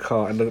in the goat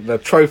cart and the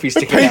trophy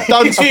sticking Pete out.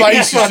 Dunne's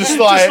face is just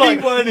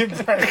like weren't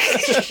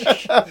impressed.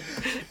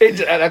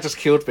 That just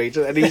killed me.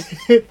 And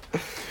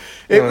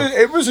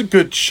it was a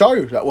good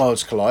show, that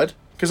Worlds Collide.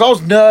 Because I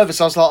was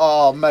nervous. I was like,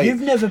 oh, mate. You've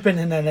never been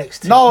in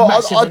NXT. No, I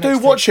do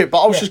NXT. watch it,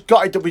 but I was just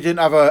gutted that we didn't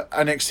have a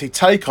NXT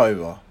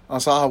takeover. I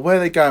was like, oh, where are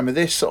they going with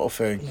this sort of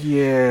thing?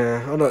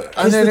 Yeah, I know.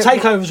 Because the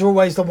takeovers are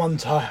always the one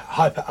to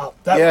hype it up.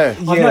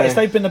 I've noticed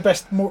they've been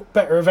the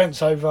better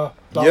events over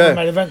main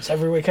events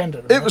every weekend.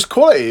 It was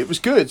quality. It was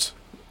good.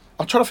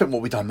 I'm trying to think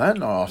what we done that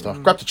night after. I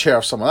grabbed a chair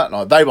off someone that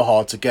night. They were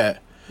hard to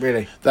get.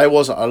 Really? There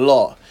wasn't a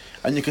lot.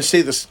 And you can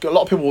see this. A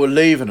lot of people were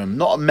leaving them.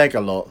 Not a mega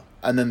lot.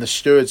 And then the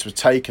stewards were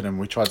taking them.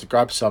 We tried to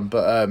grab some,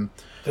 but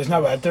there's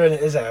no way of doing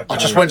it, is there? I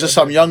just went to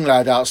some young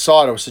lad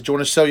outside. I said, "Do you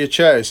want to sell your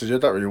chair?" He said, "I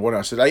don't really want it."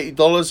 I said,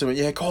 $80. He went,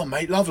 "Yeah, go on,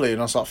 mate, lovely."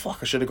 And I was like, "Fuck,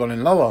 I should have gone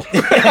in lower."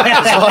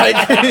 I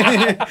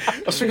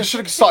think I should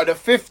have started at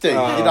 50. You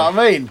know what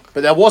I mean?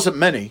 But there wasn't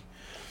many.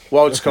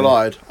 Worlds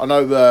Collide. I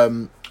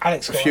know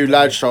Alex a few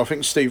lads tried. I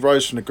think Steve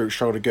Rose from the group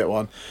tried to get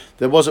one.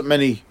 There wasn't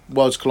many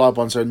Worlds Collide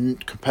ones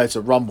compared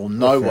to Rumble.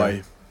 No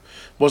way.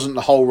 Wasn't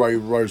the whole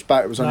rows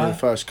back. It was only the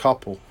first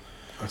couple.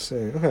 I see.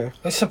 Okay.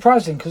 It's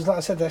surprising because, like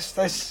I said,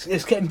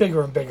 it's getting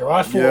bigger and bigger.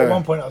 I thought at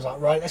one point I was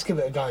like, right, let's give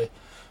it a go,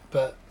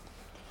 but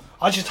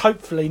I just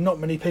hopefully not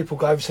many people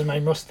go over to the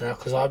main roster now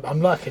because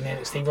I'm liking the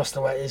NXT roster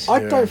the way it is.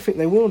 I don't think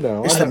they will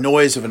now. It's the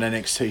noise of an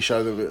NXT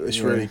show that it's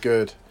really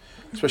good,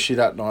 especially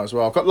that night as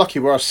well. I got lucky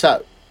where I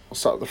sat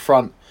at the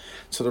front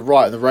to the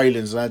right of the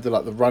railings, and they did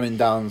like the running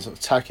downs,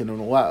 attacking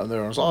and all that, and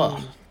there I was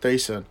like, oh,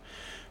 decent.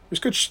 It was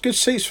good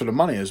seats for the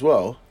money as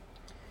well.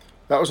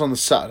 That was on the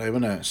Saturday,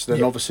 wasn't it? So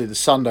then obviously the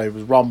Sunday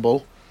was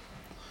Rumble.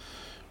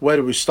 Where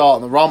do we start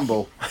on the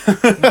Rumble?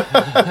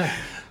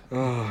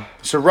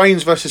 So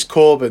Reigns versus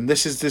Corbin.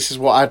 This is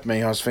what had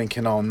me. I was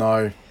thinking, oh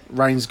no,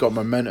 Reigns got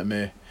momentum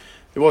here.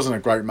 It wasn't a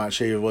great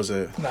match either, was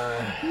it? No.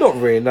 Not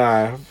really,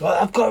 no.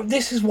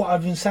 This is what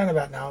I've been saying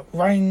about now.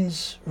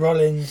 Reigns,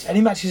 Rollins,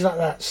 any matches like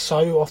that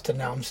so often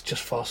now, I'm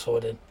just fast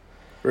forwarding.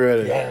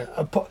 Really? Yeah.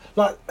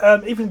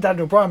 Even the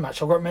Daniel Bryan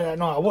match I got me that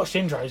night, I watched the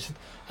intros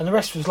and the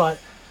rest was like,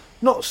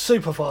 not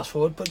super fast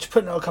forward, but just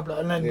putting out a couple of,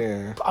 and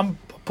then I'm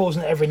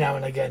pausing it every now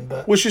and again.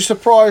 But was you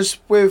surprised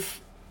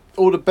with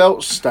all the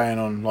belts staying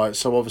on? Like,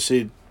 so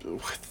obviously,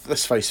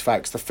 let's face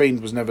facts, the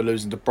Fiend was never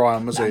losing to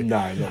Bryan, was he?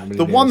 No, not really.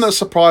 The one that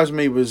surprised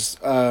me was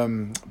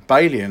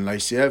Bayley and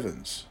Lacey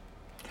Evans.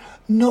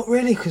 Not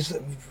really, because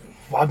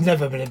I've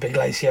never been a big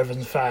Lacey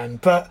Evans fan,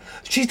 but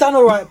she's done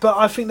all right. But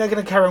I think they're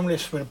going to carry on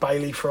with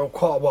Bayley for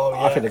quite a while.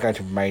 I think they're going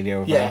to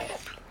Mania. Yeah.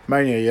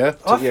 Mania, yeah.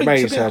 I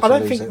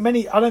don't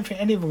think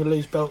any of them will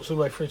lose belts all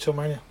the way through till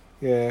Mania.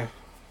 Yeah.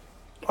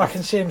 I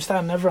can see him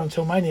standing everyone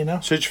until Mania now.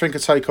 So do you think a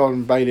take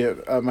on Bayley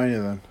at Mania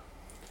then?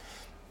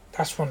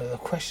 That's one of the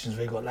questions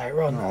we got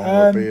later on.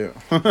 Might be it.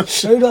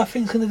 Who do I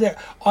think's going to do it?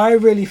 I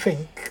really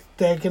think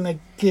they're going to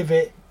give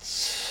it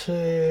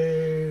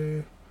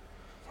to.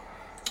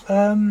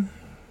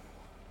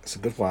 It's a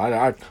good one.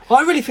 I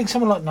really think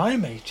someone like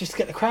Naomi, just to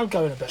get the crowd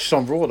going a bit. She's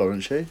on Raw though,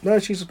 isn't she? No,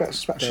 she's about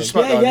SmackDown. She's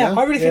SmackDown, yeah.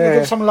 I really think they'll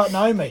give someone like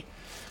Naomi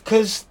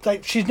because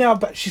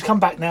she's come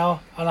back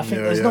now, and I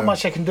think there's not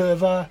much they can do with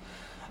her.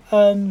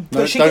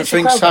 But she don't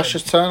think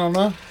Sasha's turn on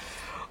her.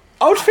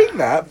 I would think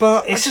that,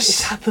 but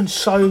it's happened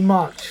so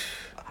much.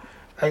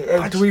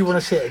 Do we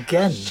want to see it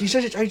again? She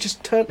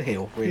just turned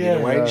heel, really,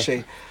 in a way, didn't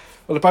she?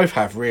 Well, they both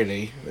have,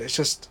 really.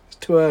 It's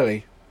too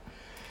early.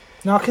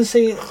 No, I can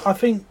see. I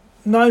think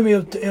Naomi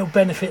it'll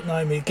benefit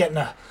Naomi getting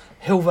a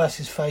heel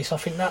versus face. I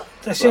think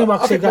that's the only way I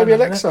can see it going.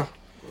 Maybe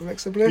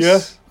Alexa Bliss. Yeah.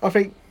 I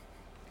think,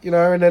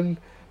 and then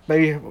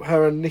maybe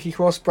her and Nikki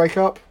Cross break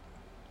up.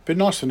 Be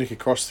nice for Nikki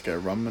Cross to get a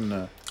run, wouldn't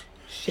it?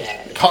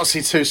 Yeah. Can't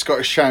see two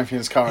Scottish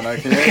champions coming out,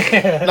 can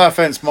you? No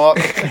offence, Mark.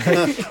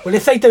 Well,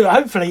 if they do,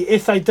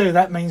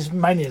 that means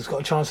Mania's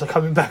got a chance of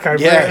coming back over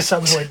here at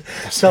some point.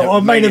 So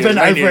our main event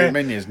over here.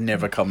 Mania's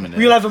never coming in.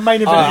 We'll have a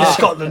main event in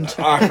Scotland.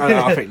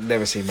 I think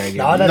never see Mania.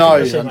 No,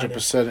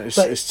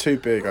 100%. It's too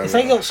big. If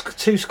they got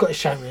two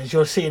Scottish champions,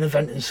 you'll see an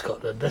event in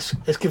Scotland. Let's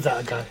give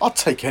that a go. I'll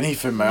take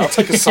anything, mate. I'll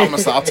take a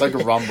SummerSlam. I'll take a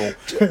Rumble.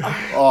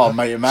 Oh,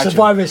 mate, imagine.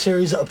 Survivor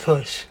Series at a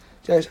push.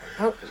 Yeah,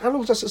 how long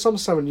was that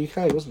SummerSlam in the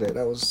UK, wasn't it?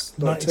 That was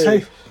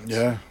 92.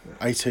 Yeah,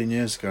 18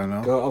 years ago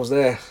now. God, I was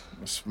there.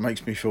 This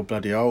makes me feel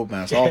bloody old,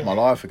 man. It's half my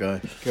life ago.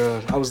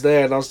 God, I was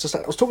there and I was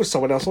talking to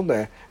someone else on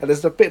there, and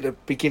there's a bit at the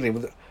beginning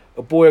with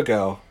a boy or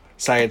girl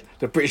saying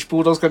the British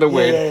Bulldog's going to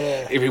win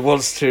if he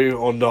wants to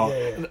or not.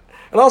 And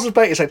I was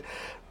debating saying,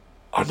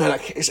 "Oh no,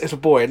 it's a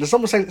boy," and then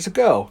someone saying it's a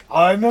girl.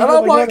 I remember. And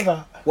I'm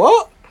like,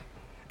 "What?"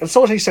 And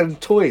someone he's selling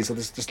toys of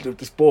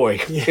this boy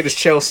in his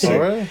Chelsea. Oh,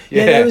 really?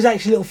 Yeah, there was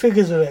actually little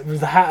figures of it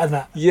with the hat and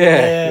that.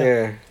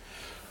 Yeah.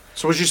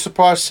 So was you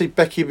surprised to see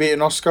Becky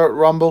beating Oscar at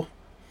Rumble?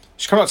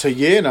 She's come up to a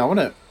year now, isn't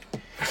it?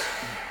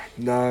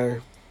 No.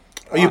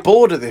 Are you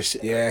bored of this?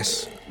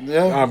 Yes.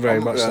 Yeah, I'm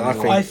very much so.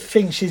 I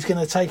think she's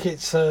going to take it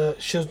to.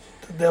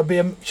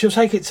 She'll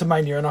take it to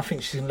Mania, and I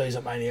think she's going to lose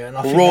at Mania. And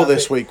I think Raw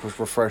this week was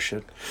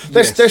refreshing.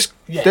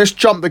 Let's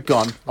jump the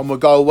gun and we'll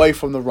go away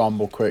from the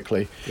Rumble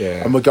quickly.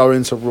 Yeah. And we'll go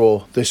into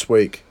Raw this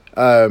week.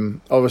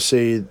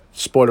 Obviously,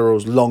 spoiler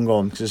rules long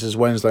gone because this is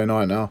Wednesday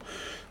night now.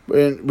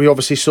 We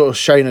obviously saw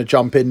Shayna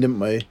jump in, didn't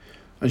we?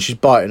 And she's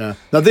biting her.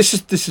 Now this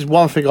is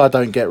one thing I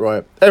don't get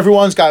right.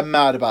 Everyone's going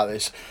mad about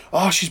this.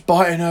 Oh, she's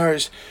biting her.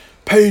 It's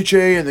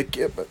PG and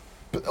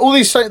but all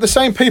these the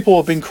same people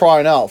have been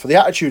crying out for the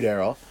Attitude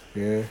Era.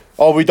 Yeah.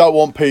 Oh, we don't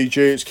want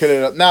PG. It's killing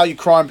her. Now you're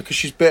crying because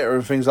she's bitter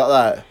and things like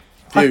that.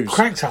 Views. I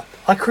cracked up.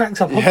 I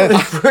thought it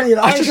was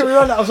brilliant.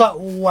 I was like,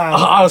 wow.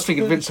 I was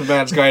thinking Vince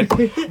McMahon's going,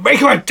 make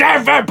her a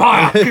damn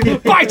vampire!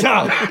 Bite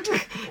her!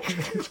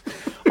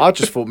 I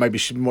just thought maybe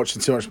she'd been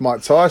watching too much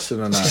Mike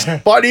Tyson and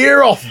that. Bite the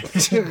ear off!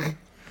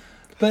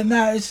 But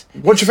no, it's...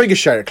 What do you think of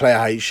Shayna? Claire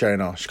hates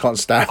Shayna. She can't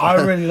stand her. I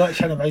really like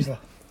Shayna Baszler.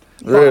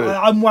 Really?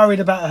 I'm worried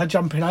about her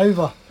jumping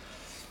over.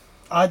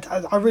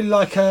 I really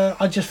like her.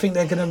 I just think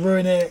they're going to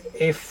ruin it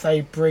if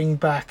they bring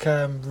back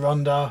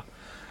Ronda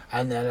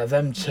and then have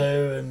them two.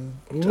 And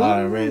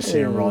I don't really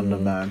see Ronda,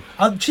 man.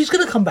 she's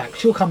going to come back.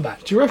 She'll come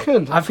back. Do you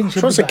reckon? I think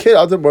she'll She was be a back. kid.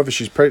 I don't know whether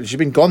she's pregnant. She's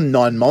been gone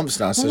 9 months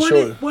now, so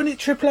sure. When it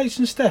Triple H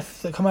and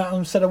Steph that come out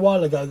and said a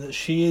while ago that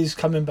she is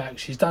coming back,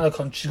 she's done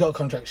she's got a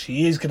contract,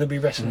 she is going to be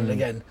wrestling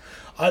again.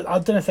 I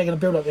don't know if they're going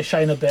to build up the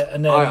Shayna bit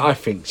and then... I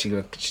think she's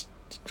going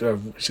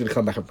to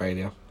come back at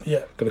Mania.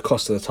 Yeah. Going to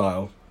cost her the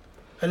title.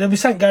 And there'll be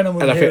something going on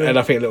with her. And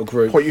I think a little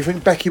group. What, you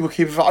think Becky will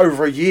keep it for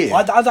over a year?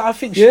 I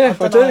think she... Yeah,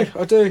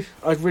 I do.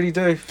 I really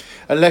do.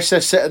 Unless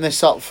they're setting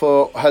this up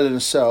for Hell in a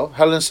Cell.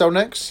 Hell in a Cell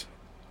next?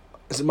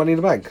 Is it Money in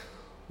the Bank?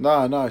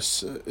 No,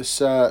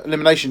 it's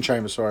Elimination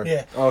Chamber, sorry.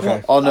 Yeah.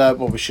 Okay.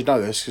 Well, we should know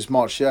this because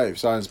March the 8th,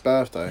 Zion's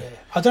birthday. Yeah.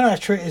 I don't know how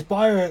true it is, but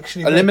I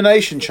actually...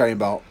 Elimination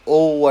Chamber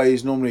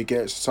always normally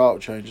gets a title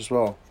change as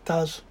well.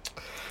 Does.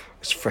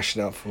 It's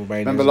freshen up for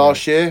Mania. Remember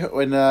last year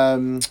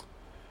when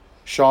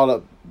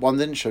Charlotte won,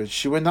 didn't she? Did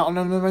she win that on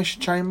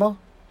Elimination Chamber?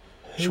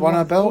 She won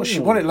her belt? She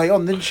won it late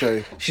on, didn't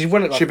she? She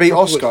won it. She beat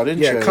Oscar,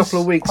 didn't she? Yeah, a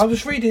couple of weeks. I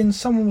was reading,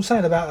 someone was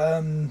saying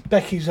about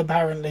Becky's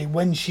apparently,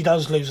 when she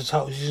does lose a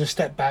title, she's going to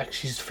step back,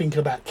 she's thinking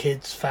about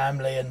kids,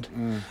 family,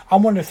 and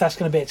I'm wondering if that's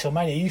going to be it till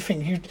Mania. You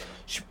think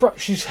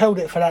she's held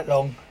it for that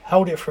long,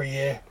 held it for a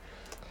year,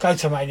 go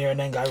to Mania and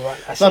then go,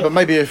 right, that's it. But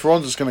maybe if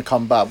Ronda's going to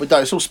come back, but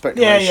it's all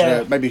speculation.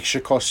 Yeah. Maybe it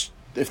should cost,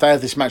 if they had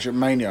this match at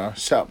Mania,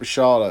 set up with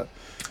Charlotte,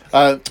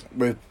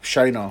 with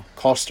Shayna,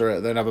 cost her it,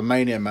 then have a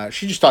Mania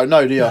match. You just don't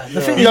know, do you?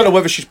 You don't know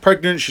whether she's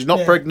pregnant, she's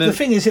not pregnant. The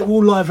thing is, it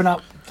will liven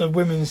up the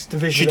women's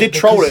division. She did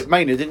troll it,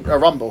 Mania, didn't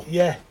Rumble.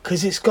 Yeah,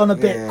 because it's gone a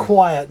bit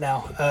quiet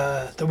now,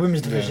 the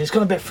women's division. It's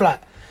gone a bit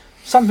flat.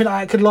 Something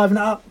like that could liven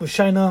it up with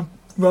Shayna,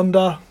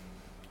 Ronda.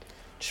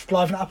 Just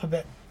liven it up a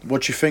bit.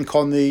 What do you think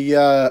on the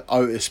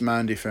Otis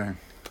Mandy thing?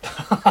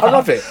 I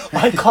love it.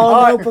 I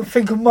can't help but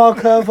think of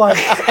Mark Irvine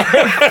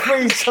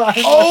every time.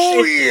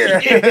 Oh,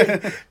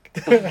 yeah!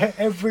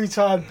 Every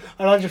time,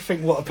 and I just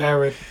think, what a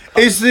pairing.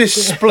 Is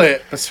this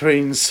split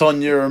between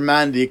Sonya and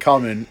Mandy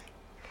coming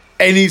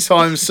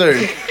anytime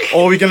soon,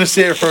 or are we going to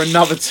see it for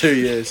another 2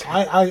 years?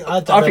 I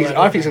think it's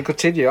going to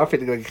continue. I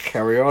think they're going to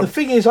carry on. The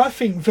thing is, I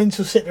think Vince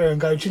will sit there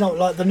and go, do you know what,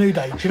 like the New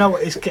Day, do you know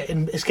what, it's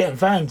getting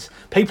fans.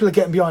 People are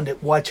getting behind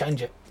it, why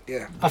change it?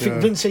 Yeah. I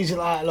think Vince sees it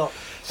like that a lot.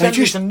 They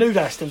just and New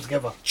Day are still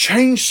together.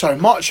 Changed so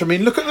much. I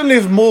mean, look at the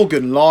Liv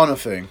Morgan Lana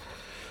thing.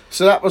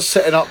 So that was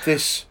setting up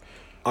this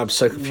I'm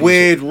so confused.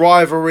 weird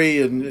rivalry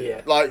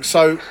and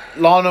so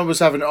Lana was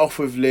having it off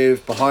with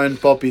Liv behind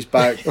Bobby's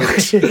back,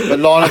 but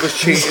Lana was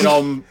cheating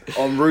on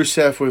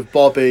Rusev with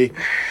Bobby.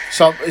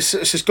 So it's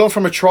just gone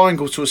from a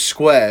triangle to a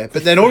square.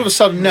 But then all of a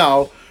sudden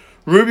now,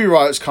 Ruby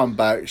Riot's come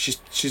back.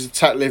 She's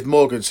attacked Liv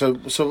Morgan. So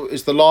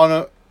is the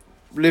Lana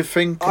Liv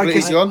thing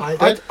completely gone?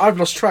 I've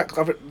lost track.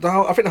 I think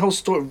the whole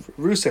story of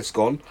Rusev's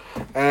gone,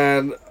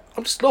 and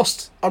I'm just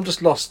lost.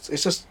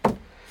 It's just.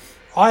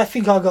 I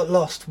think I got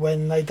lost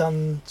when they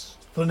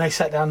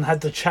sat down and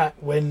had the chat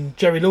when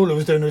Jerry Lawler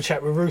was doing the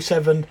chat with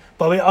Rusev and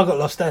Bobby. I got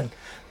lost then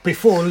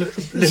before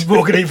Liv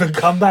Morgan even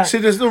come back. See,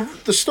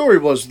 the story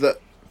was that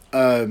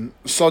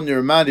Sonya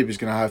and Mandy was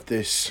going to have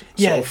this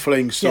sort of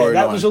fling storyline.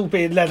 Yeah, that was all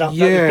being led up.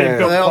 Yeah. That was being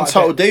built And then on quite a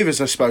Total bit. Divas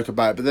they spoke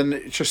about it, but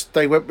then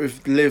they went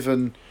with Liv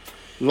and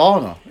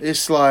Lana.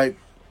 It's like,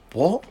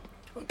 what?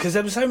 because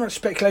there was so much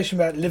speculation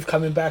about Liv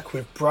coming back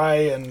with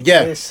Bray and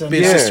Yeah, this and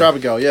being Sister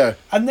Abigail, yeah.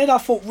 And then I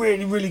thought,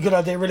 really good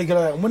idea, really good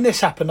idea. And when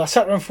this happened, I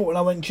sat there and thought, and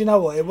I went, do you know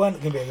what? It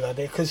weren't going to be a good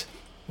idea, because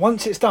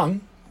once it's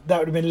done, that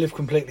would have been Liv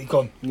completely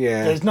gone.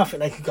 Yeah. There's nothing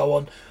they could go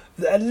on.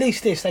 At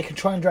least this, they can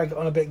try and drag it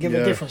on a bit, give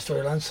it a different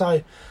storyline.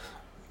 So,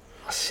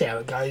 I'll see how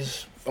it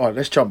goes. All right,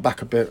 let's jump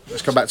back a bit.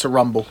 Let's go back to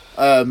Rumble.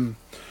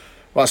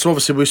 Right, so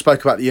obviously we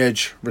spoke about the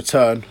Edge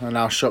return and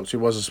how shocked he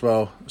was as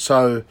well.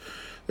 So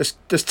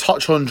let's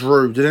touch on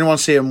Drew. Did anyone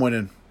see him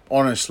winning?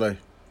 Honestly,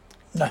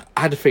 No.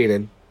 I had a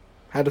feeling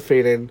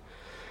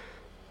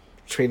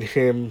between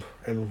him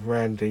and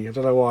Randy. I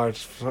don't know why I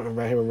just thought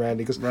about him and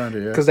Randy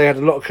because they had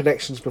a lot of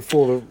connections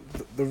before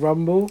the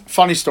Rumble.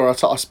 Funny story.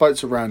 I spoke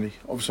to Randy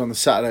obviously on the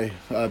Saturday.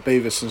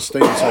 Beavis and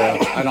Stevens here,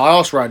 and I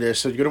asked Randy. I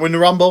said, "You going to win the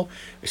Rumble?"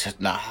 He said,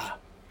 "Nah."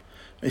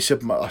 He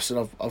said, I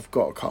said, I've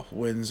got a couple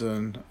wins,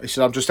 and he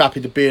said, I'm just happy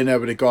to be in there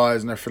with the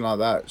guys and everything like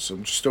that. So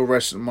I'm just still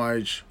resting at my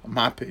age. I'm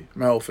happy.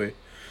 I'm healthy.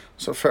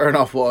 So fair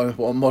enough. What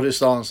a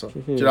modest answer.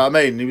 Do you know what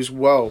I mean? He was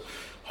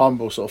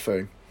humble sort of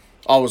thing.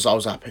 I was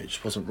happy. It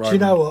just wasn't right. Do you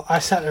know what? I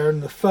sat there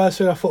and the first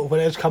thing I thought of when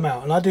Edge come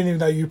out, and I didn't even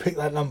know you picked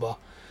that number.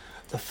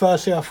 The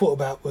first thing I thought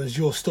about was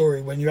your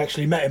story when you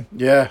actually met him.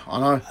 Yeah, I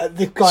know.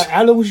 The guy,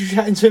 how long was you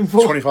chatting to him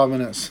for? 25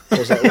 minutes.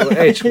 Was that what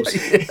Edge was?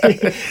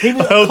 He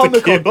was at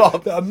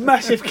Comic-Con, a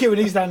massive queue,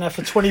 and he's down there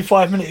for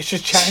 25 minutes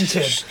just chatting to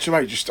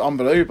him. Just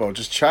unbelievable.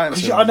 Just chatting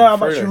to him. I know how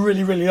much you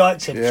really, really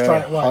liked him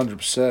straight away.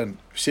 100%.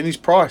 You've seen his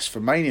price for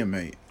Mania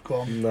meat? Go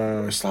on.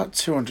 No. It's like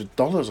 $200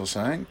 or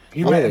something.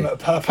 You met him at a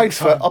perfect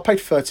time. I paid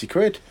 30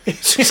 quid. Do you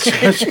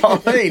know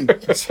what I mean?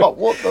 It's like,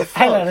 what the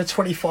fuck? I had a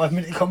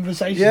 25-minute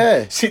conversation.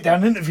 Yeah.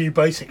 Sit-down interview,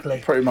 basically.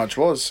 Pretty much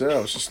was, yeah.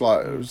 It was just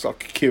like, it was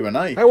like a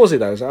Q&A. How was he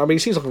though? I mean, he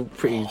seems like a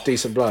pretty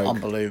decent bloke.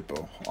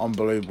 Unbelievable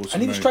to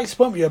And he was straight to the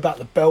point with you about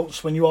the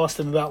belts when you asked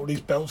him about all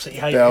these belts that he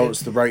hated. Belts,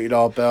 the rated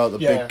R belt, the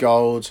big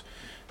gold,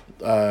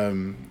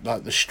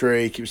 like the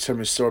streak. He was telling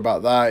me a story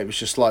about that. It was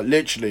just like,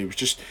 literally, it was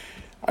just...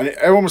 And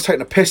everyone was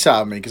taking a piss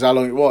out of me because how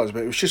long it was,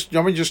 but it was just, you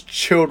know, I mean, just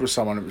chilled with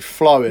someone. It was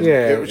flowing.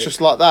 Yeah, it was just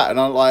like that, and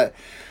I'm like,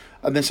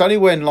 and then it's only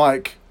when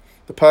like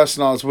the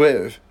person I was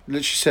with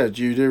literally said,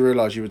 "You do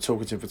realise you were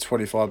talking to him for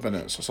 25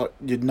 minutes?" I was like,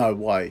 "You'd no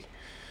way."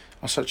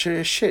 I was like,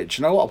 "Yeah, shit. Do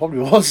you know what? I probably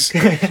was."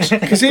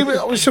 Because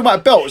I was talking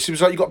about belts. He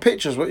was like, "You got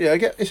pictures?" Well, yeah,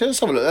 he said,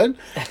 "Let's have a look then."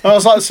 And I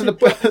was like,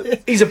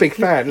 he's a big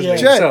fan, isn't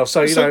he? Yeah. Himself,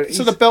 so you know,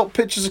 so the belt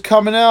pictures are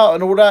coming out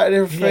and all that and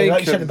everything. Yeah,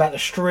 like you said about the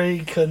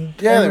streak and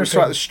they were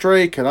about the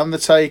streak and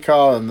Undertaker,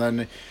 and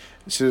then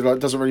he said, like, it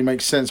doesn't really make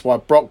sense why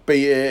Brock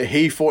beat it.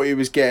 He thought he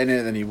was getting it,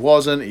 and then he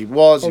wasn't. He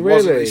wasn't.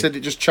 He said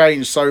it just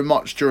changed so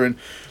much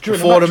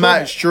before the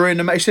match, during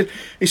the match.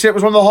 He said it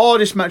was one of the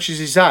hardest matches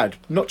he's had,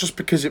 not just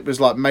because it was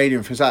like made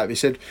him for that. He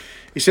said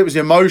it was the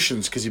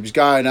emotions because he was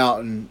going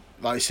out and,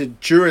 like he said,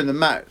 during the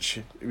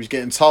match, he was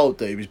getting told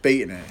that he was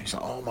beating it. He's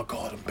like, "Oh my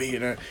God, I'm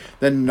beating it."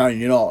 Then, "No,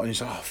 you're not." And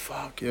he's like, "Oh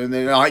fuck." And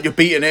then, like, "You're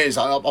beating it." He's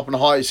like, up on the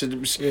height. He said it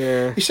was.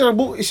 Yeah. He said it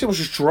was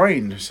just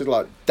drained. He said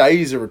like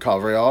days of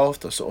recovery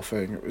after, sort of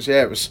thing. It was.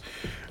 It was.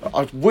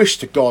 I wish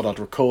to God I'd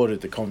recorded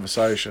the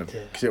conversation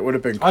because it would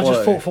have been quality. I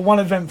just thought for one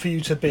event for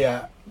you to be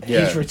at,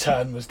 his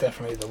return was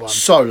definitely the one.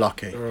 So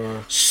lucky,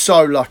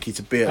 so lucky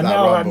to be at that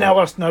Rumble. Now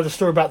I know the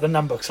story about the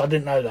number because I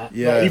didn't know that.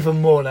 Yeah, like,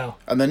 even more now.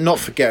 And then not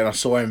forgetting, I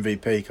saw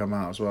MVP come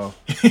out as well,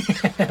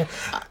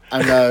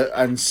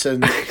 and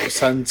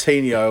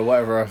Santino,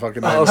 whatever I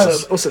fucking name.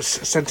 Also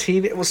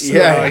Santino.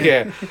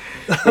 Yeah.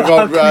 We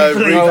got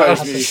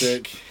Rico's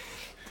music.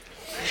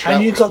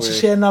 And you got to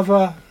see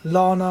another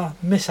Lana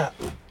mishap.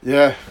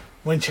 Yeah.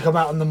 When she come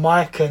out on the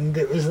mic and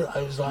it was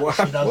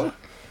like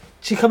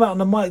she come out on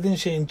the mic, didn't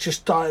she, and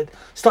just started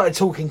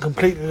talking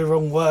completely the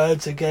wrong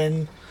words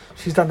again.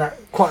 She's done that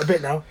quite a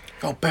bit now.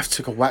 Oh, Beth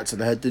took a whack to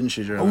the head, didn't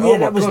she? That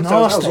was nasty.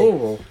 That was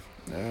horrible.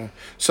 Yeah.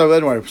 So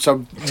anyway,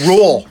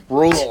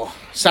 Raw,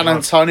 San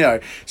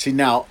Antonio. See,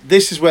 now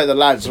this is where the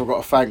lads have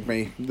got to thank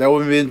me. They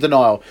will be in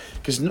denial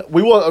because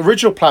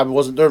original plan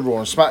wasn't doing Raw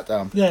and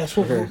SmackDown. Yeah, that's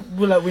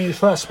what we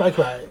first spoke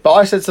about it. But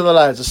I said to the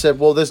lads, I said,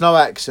 "Well, there's no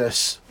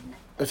access.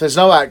 If there's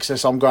no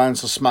access, I'm going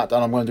to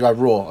SmackDown. I'm going to go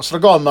Raw." I said,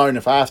 "I'll go on my own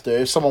if I have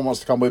to. If someone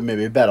wants to come with me,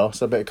 it'd be better.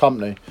 So a bit of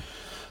company."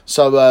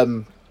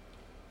 So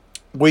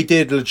we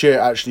did legit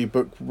actually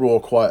book Raw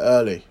quite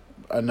early.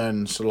 And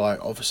then, so like,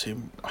 obviously,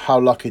 how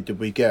lucky did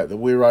we get that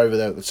we were over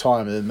there at the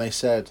time? And then they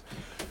said,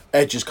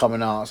 "Edge is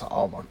coming out." I was like,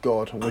 "Oh my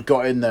God." And we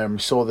got in there and we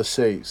saw the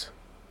seats.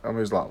 And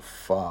we was like,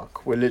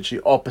 fuck. We're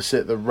literally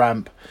opposite the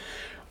ramp.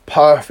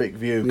 Perfect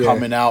view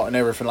coming out and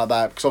everything like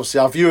that. Because obviously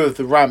our view of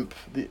the ramp,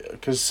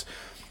 because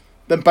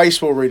then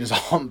baseball arenas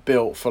aren't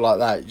built for like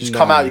that. You just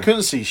come out, you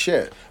couldn't see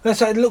shit.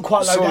 That's it looked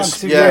quite low down because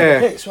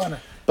pits, wasn't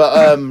it?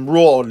 But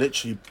Raw,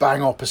 literally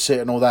bang opposite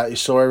and all that. You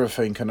saw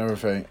everything and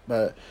everything.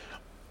 But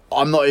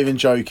I'm not even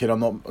joking. I'm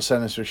not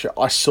saying this for shit.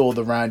 I saw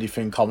the Randy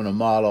thing coming a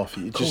mile off.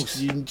 You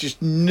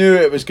just knew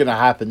it was going to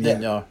happen,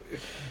 didn't you?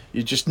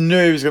 You just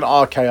knew he was going to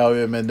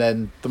RKO him, and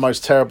then the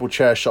most terrible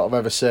chair shot I've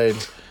ever seen,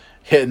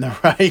 hitting the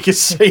rail. You could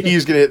see he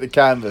was going to hit the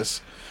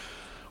canvas.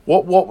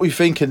 What we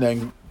thinking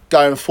then,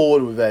 going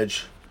forward with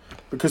Edge?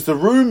 Because the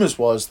rumours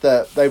was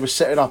that they were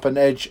setting up an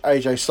Edge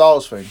AJ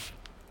Styles thing.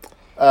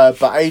 But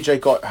AJ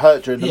got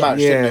hurt during the match,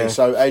 didn't he?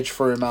 So Edge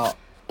threw him out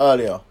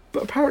earlier.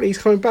 But apparently he's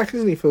coming back,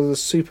 isn't he, for the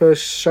Super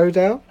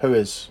Showdown? Who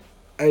is?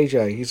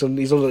 AJ.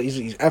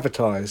 He's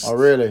advertised. Oh,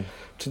 really?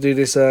 To do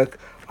this, I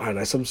don't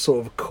know, some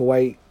sort of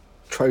Kuwait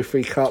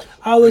Trophy Cup.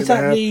 Oh, is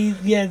that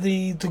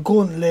the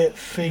gauntlet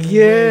thing?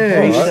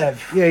 Yeah,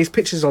 his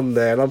picture's on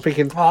there, and I'm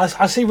thinking. Oh,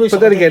 I see. But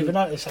then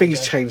again,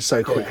 things change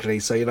so quickly,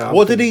 so you know.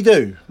 What did he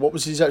do? What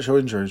was his actual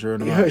injury during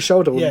the match? He hurt his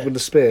shoulder with the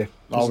spear.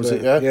 Oh, was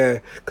it? Yeah, yeah,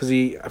 because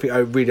I think I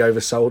really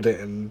oversold it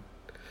and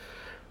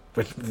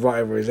went right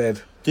over his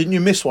head. Didn't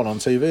you miss one on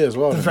TV as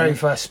well? The very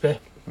first spear.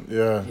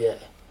 Yeah. Yeah.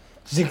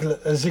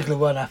 Ziggler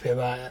weren't happy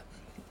about it.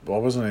 Why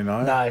wasn't he?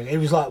 No. No, he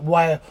was like,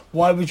 why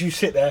would you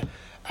sit there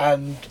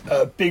and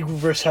a big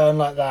return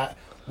like that?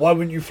 Why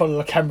wouldn't you follow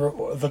the camera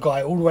of the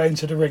guy all the way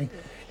into the ring?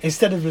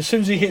 Instead of, as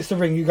soon as he hits the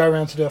ring, you go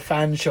around to do a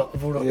fan shot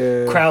of all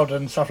the crowd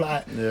and stuff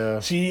like that. Yeah.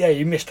 So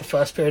you missed the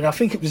first spear, and I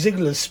think it was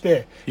Ziggler's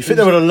spear. You think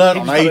they would have learnt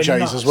on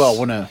AJ's as well,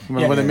 wouldn't it?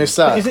 When they missed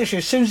that. Because literally,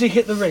 as soon as he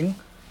hit the ring,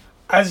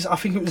 as I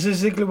think it was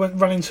as Ziggler went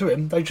running to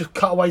him, they just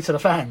cut away to the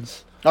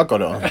fans. I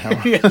got it on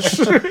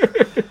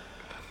camera.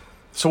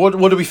 So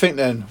what do we think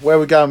then? Where are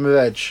we going with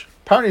Edge?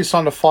 Apparently he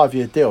signed a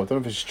 5-year deal. I don't know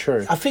if it's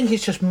true. I think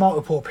it's just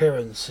multiple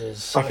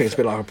appearances. I think it's a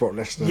bit like a Brock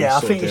Lesnar. Yeah,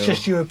 I think it's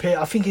just European.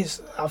 I think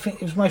it's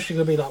mostly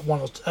going to be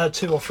like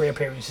 2 or 3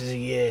 appearances a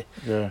year.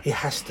 Yeah, he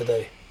has to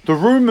do. The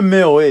rumour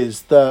mill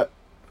is that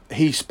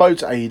he spoke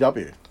to AEW.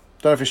 Don't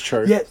know if it's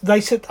true. Yeah, they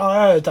said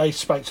I heard they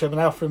spoke to him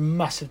and they offered him a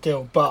massive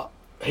deal, but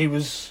he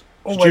was.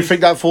 Always, do you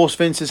think that forced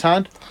Vince's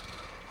hand?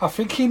 I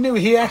think he knew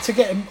he had to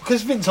get him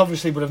because Vince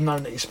obviously would have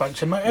known that he spoke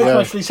to him. Edge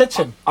mostly said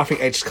to him. I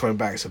think Edge coming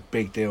back is a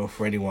big deal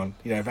for anyone.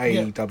 You know, if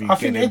AEW. I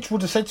think Edge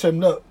would have said to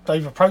him, "Look,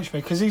 they've approached me,"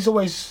 because he's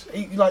always,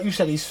 like you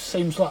said, he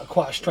seems like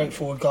quite a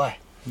straightforward guy.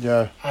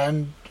 Yeah.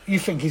 And you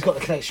think he's got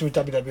the connection with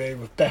WWE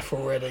with Beth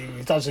already.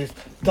 He does the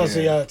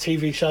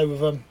TV show with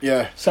them.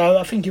 Yeah. So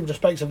I think he would have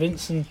spoke to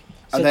Vince and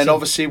then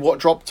obviously what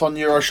dropped on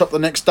Euroshop the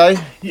next day?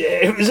 Yeah,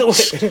 it was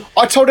also.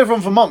 I told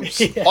everyone for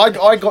months. Yeah.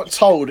 I got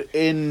told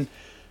in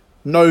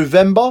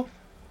November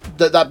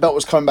that belt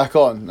was coming back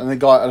on,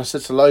 and I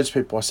said to loads of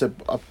people, I said,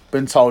 I've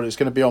been told it's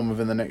going to be on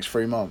within the next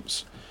 3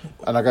 months,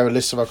 and I gave a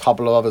list of a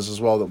couple of others as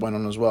well that went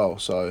on as well.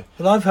 So,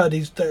 well, I've heard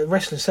the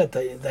wrestlers said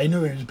they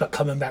knew he was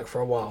coming back for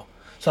a while,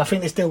 so I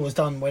think this deal was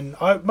done when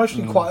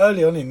mostly quite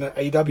early on in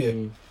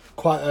AEW,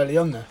 quite early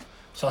on there.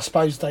 So I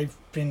suppose they've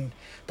been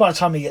by the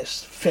time he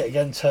gets fit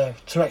again to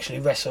actually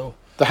wrestle.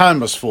 The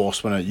hand was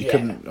forced, wasn't it? You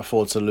couldn't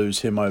afford to lose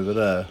him over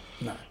there.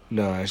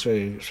 No,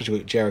 especially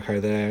with Jericho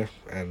there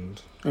and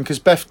because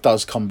Beth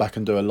does come back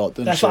and do a lot,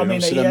 doesn't That's she? what I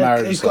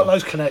mean. He's got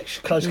those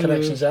close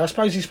connections there. I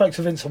suppose he spoke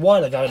to Vince a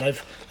while ago, and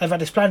they've had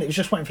this plan. It was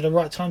just waiting for the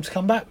right time to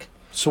come back.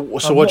 So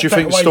what do you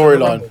think the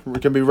storyline?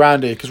 It can be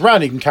Randy, because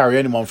Randy can carry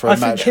anyone for a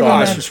match.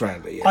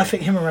 I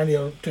think him and Randy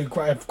will do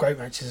great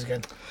matches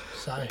again.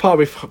 So. Part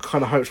of me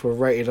kind of hopes we're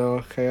rated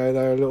RKO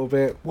though a little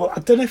bit. Well,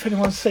 I don't know if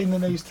anyone's seen the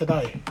news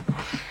today,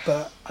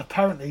 but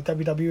apparently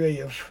WWE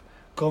have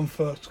gone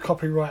for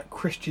copyright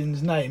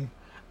Christian's name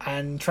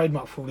and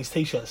trademark for all his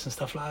t-shirts and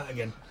stuff like that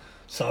again.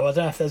 So I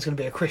don't know if there's going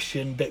to be a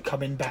Christian bit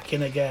coming back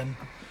in again,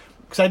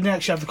 because they didn't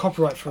actually have the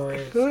copyright for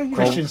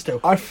Christian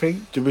still. I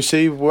think. Did we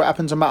see what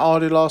happened to Matt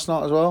Hardy last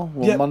night as well?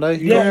 Or Monday?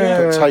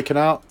 Yeah. Got taken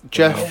out.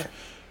 Jeff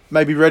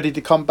maybe ready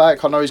to come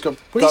back. I know he's got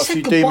a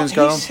few demons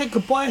going on. He said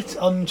goodbye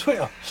on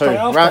Twitter straight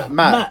after.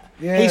 Matt.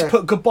 Yeah. He's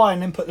put goodbye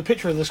and then put the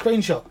picture of the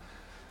screenshot.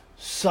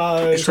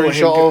 So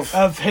screenshot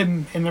of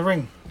him in the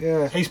ring.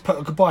 Yeah. He's put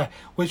a goodbye,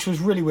 which was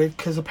really weird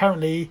because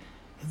apparently.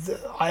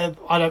 I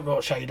don't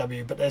watch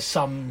AEW, but there's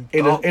some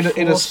in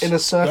a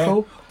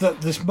circle.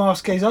 This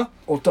mask geezer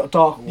or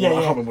dark. I can't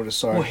remember what it's.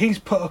 Sorry. Well, he's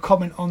put a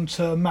comment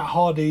onto Matt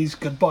Hardy's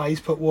goodbye.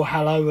 He's put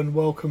hello and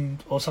welcome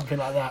or something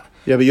like that.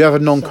 Yeah, but you have a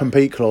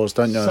non-compete clause,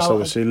 don't you? So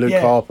obviously Luke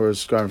Harper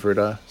is going through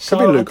there. So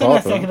I don't know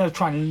if they're going to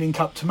try and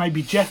link up to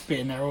maybe Jeff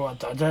being there, or I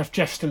don't know if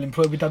Jeff's still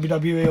employed with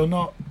WWE or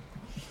not.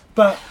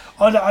 But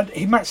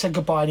Matt said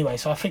goodbye anyway,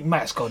 so I think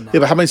Matt's gone now.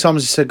 Yeah, but how many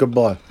times has he said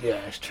goodbye? Yeah,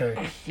 it's true.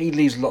 He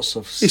leaves lots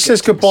of. He says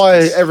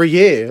goodbye every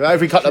year,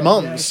 every couple of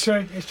months.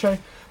 Yeah, it's true.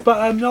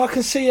 But no, I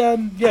can see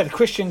the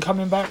Christian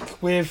coming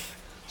back with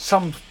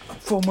some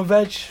form of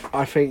edge.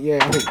 I think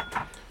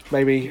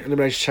maybe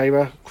Elimination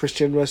Chamber,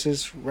 Christian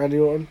versus Randy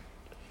Orton.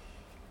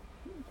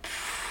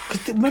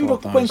 Because remember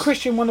when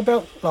Christian won the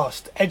belt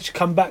last, Edge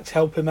come back to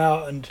help him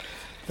out, and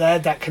they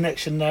had that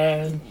connection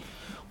there. And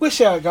we'll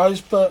see how it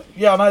goes, but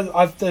I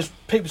know there's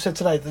people said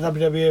today that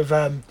WWE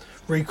have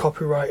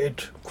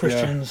re-copyrighted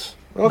Christian's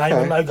name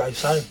and logo,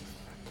 so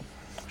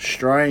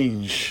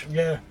strange.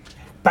 Yeah,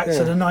 back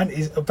to the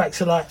 90s, back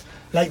to like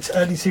late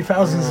early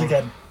 2000s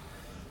again.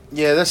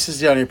 Yeah, this is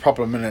the only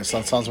problem in it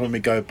sometimes when we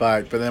go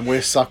back, but then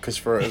we're suckers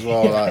for it as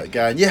well, like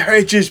going,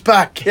 Edge is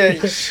back. Yeah.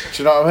 Do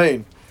you know what I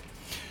mean?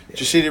 Do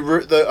you see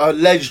the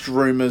alleged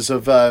rumours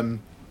of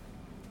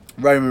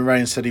Roman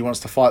Reigns said he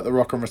wants to fight The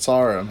Rock and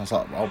retire him? I was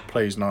like, oh,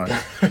 please no.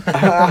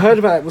 I heard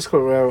about what's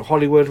called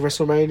Hollywood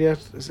WrestleMania.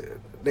 Is it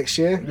next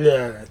year?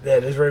 Yeah,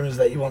 there's rumours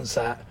that he wants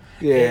that.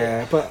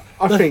 Yeah, but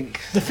I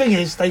think the thing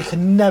is, they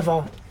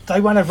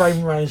won't have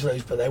Roman Reigns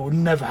lose, but they will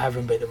never have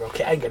him beat The Rock.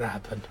 It ain't gonna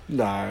happen.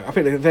 no. I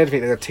think they're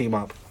gonna team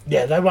up.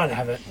 Yeah, they won't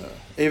have it.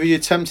 Either you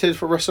tempted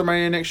for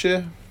WrestleMania next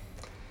year?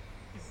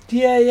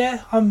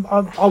 Yeah. I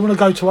want to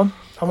go to one.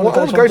 I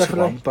want to go to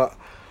one, but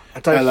I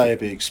don't. LA would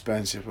be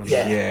expensive, wouldn't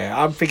it? Yeah,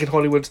 I'm thinking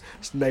Hollywood's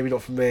maybe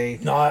not for me.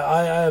 No,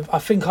 I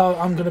think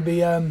I'm going to be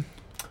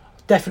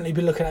definitely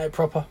be looking at it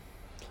proper.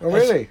 Oh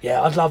really?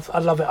 Yeah, I'd love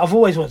it. I've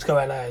always wanted to go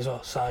LA as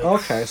well. So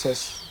okay, so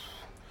it's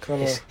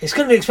kind of it's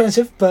going to be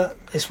expensive, but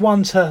it's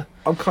one to.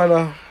 I'm kind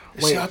of.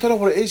 See, I don't know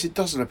what it is. It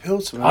doesn't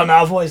appeal to me. Oh no,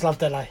 I've always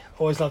loved LA.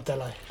 Always loved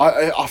LA.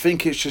 I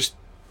think it's just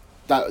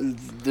that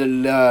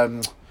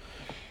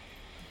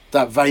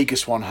that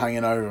Vegas one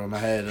hanging over my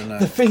head, isn't it?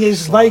 The thing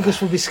is,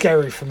 Vegas will be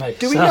scary for me.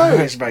 Do we know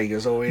it's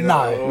Vegas or we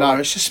know? No,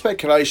 it's just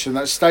speculation.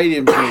 That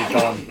stadium's really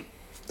done.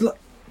 Look,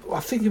 I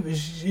think it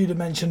was you that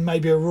mentioned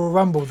maybe a Royal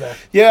Rumble there.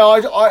 Yeah,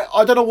 I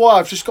don't know why.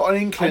 I've just got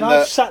an inkling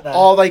that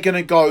are they going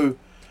to go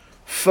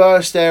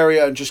first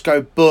area and just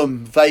go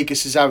boom?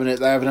 Vegas is having it.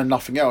 They're having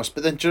nothing else.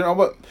 But then do you know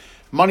what?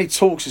 Money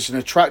talks. It's an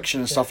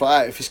attraction and stuff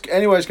like that. If it's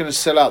anywhere's going to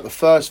sell out, the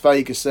first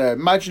Vegas there.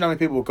 Imagine how many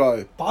people will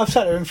go. But I've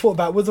sat there and thought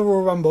about with the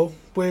Royal Rumble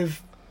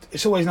with.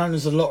 It's always known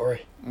as a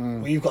lottery,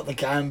 where you've got the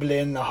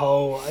gambling, the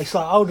whole. It's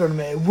like, hold on a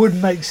minute, it would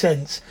make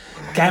sense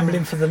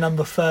gambling for the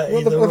number 30,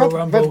 well, the Royal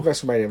Rumble. They've had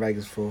WrestleMania in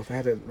Vegas before. They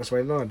had it at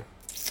WrestleMania 9.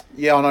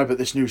 Yeah, I know, but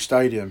this new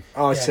stadium.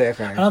 Oh, I see.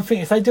 Okay. And I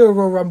think if they do a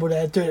Royal Rumble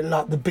there, do it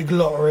like the big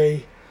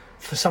lottery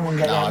for someone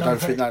getting. No, I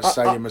don't think that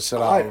stadium would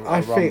sell out.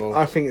 I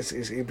think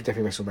it'll be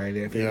definitely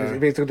WrestleMania.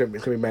 If it's going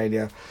to be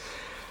Mania.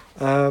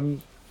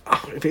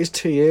 If it is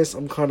 2 years,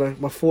 I'm kind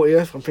of my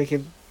 40th. I'm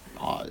thinking,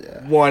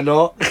 why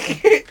not?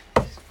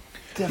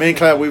 Me and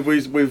Claire,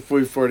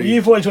 we've already.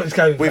 You've always wanted to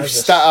go. We've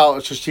stat out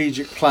a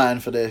strategic plan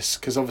for this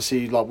because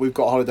obviously, like we've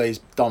got holidays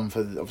done for.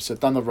 Obviously, I've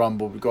done the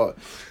Rumble. We've got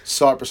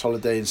Cyprus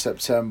holiday in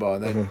September,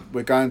 and then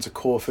we're going to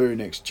Corfu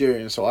next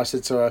June. So I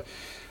said to her,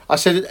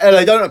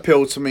 LA don't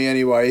appeal to me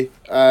anyway.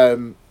 I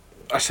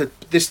said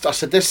this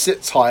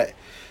sit tight.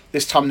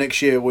 This time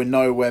next year, we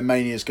know where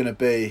Mania is going to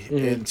be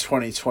in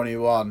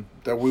 2021.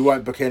 That we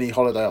won't book any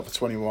holiday up for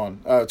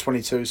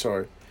 22.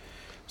 Sorry.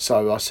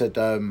 So I said.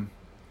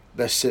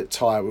 Let's sit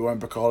tight. We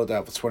won't book a holiday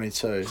out for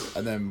 22,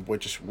 and then we're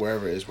just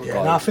wherever it is. We're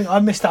I think I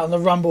missed out on the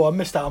Rumble. I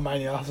missed out on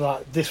Mania. I was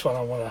like, this one,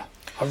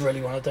 I really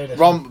want to do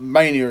this.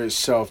 Mania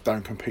itself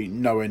don't compete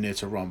nowhere near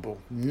to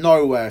Rumble,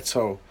 nowhere at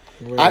all.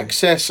 Really?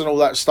 Access and all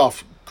that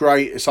stuff,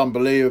 great. It's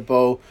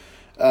unbelievable,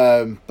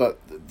 but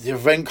the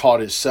event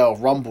card itself,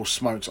 Rumble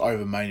smokes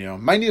over Mania.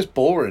 Mania's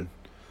boring.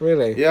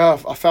 Really? Yeah,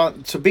 I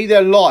found to be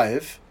there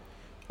live.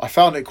 I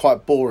found it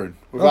quite boring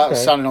without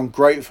sounding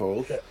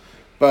ungrateful,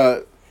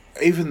 but.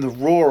 Even the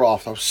Raw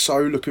after, I was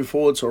so looking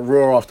forward to a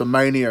Raw after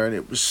Mania, and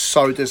it was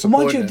so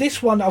disappointing. Mind you,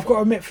 this one, I've got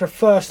to admit, for the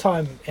first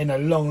time in a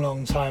long,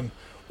 long time,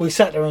 we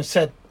sat there and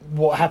said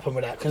what happened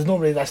with that, because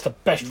normally that's the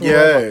best Raw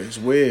ever. It's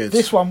weird.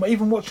 This one,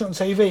 even watching it on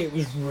TV, it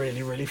was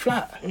really, really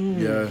flat.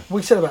 Yeah.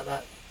 We said about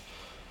that.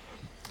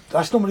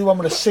 That's normally one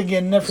with a sing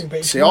in and everything.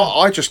 But see,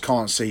 I just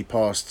can't see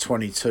past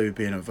 22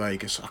 being at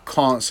Vegas. I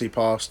can't see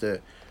past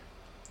it.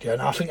 Yeah,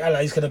 no, I think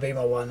LA's going to be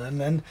my one, and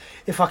then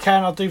if I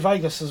can, I'll do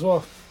Vegas as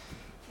well.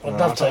 I'd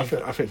love to.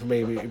 I think for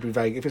me, it'd be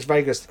Vegas. If it's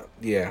Vegas,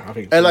 I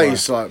think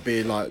LA's like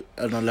being like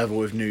on a level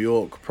with New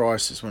York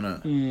prices,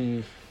 wasn't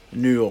it?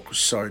 New York was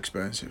so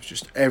expensive,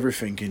 just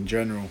everything in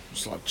general.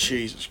 It's like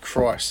Jesus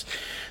Christ.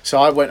 So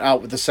I went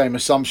out with the same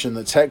assumption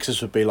that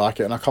Texas would be like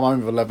it, and I come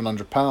home with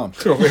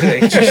 £1,100. Oh,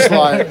 really? Just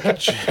like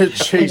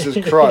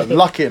Jesus Christ.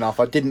 Lucky enough,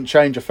 I didn't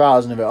change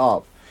 1,000 of it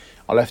up.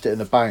 I left it in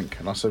the bank,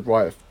 and I said,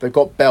 right, if they've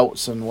got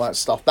belts and all that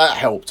stuff. That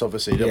helped,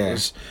 obviously.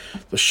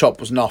 The shop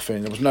was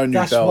nothing. There was no new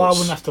belts. That's why I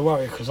wouldn't have to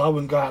worry, because I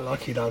wouldn't go out like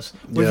he does.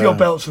 With your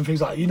belts and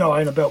things like that, I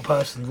ain't a belt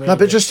person, really. No,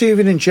 but just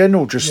even in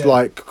general,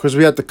 like, because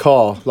we had the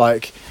car,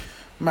 like,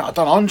 man, I've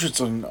done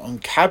hundreds on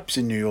cabs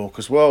in New York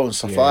as well and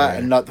stuff like that.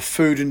 And, like, the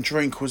food and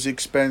drink was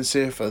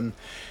expensive and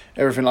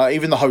everything. Like,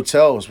 even the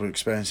hotels were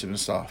expensive and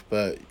stuff.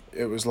 But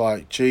it was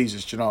like,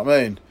 Jesus, do you know what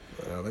I mean?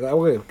 I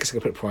guess I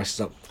could put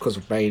prices up because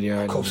of Mania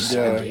and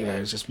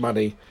it's just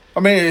money. I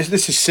mean,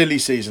 this is silly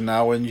season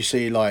now when you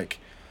see like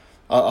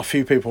a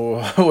few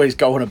people always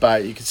go on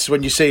about it.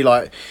 When you see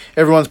like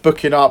everyone's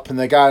booking up and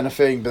they're going a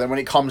thing, but then when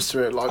it comes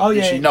to it, like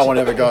no one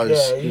ever goes.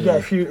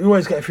 Yeah, you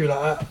always get a few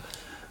like that.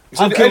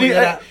 I'm guilty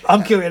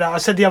of that. I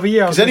said the other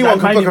year. Because anyone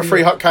can book a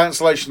free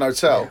cancellation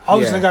hotel. I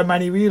was going to go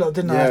Mania with you lot,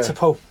 didn't I? I had to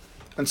pull.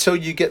 Until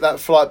you get that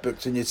flight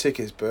booked and your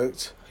tickets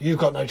booked. You've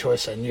got no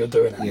choice then, you're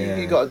doing it. Yeah.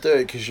 You got to do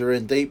it because you're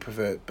in deep with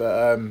it.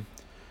 But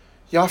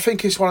I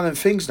think it's one of them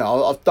things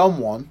now. I've done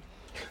one.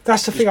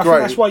 That's the thing, I think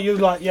that's why you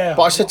like,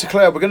 But I said to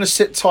Claire, we're going to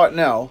sit tight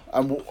now.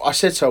 And I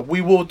said to her, we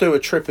will do a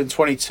trip in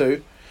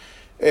 22.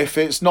 If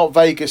it's not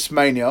Vegas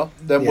Mania,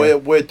 then we'll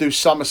do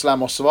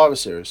SummerSlam or Survivor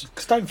Series.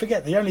 Because don't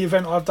forget, the only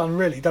event I've done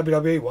really,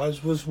 WWE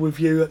was with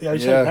you at the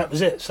hotel. Yeah. That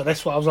was it. So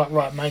that's why I was like,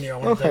 right, Mania, I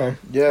want to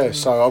do. Yeah,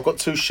 so I've got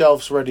 2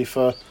 shelves ready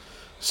for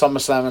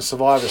SummerSlam and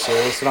Survivor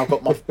Series, and I've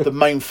got the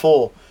main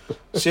 4.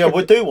 So yeah,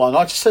 we'll do one.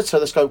 I just said to her,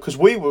 let's go, because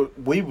we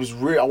was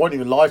really, I won't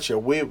even lie to you,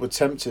 we were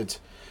tempted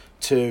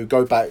to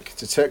go back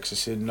to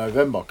Texas in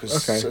November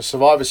because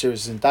Survivor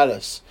Series is in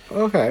Dallas.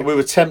 Okay. And we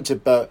were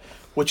tempted, but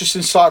we're just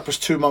in Cyprus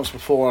 2 months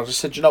before, and I just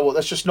said, you know what,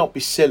 let's just not be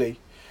silly.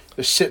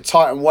 Let's sit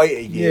tight and wait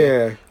a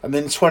year. Yeah. And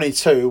then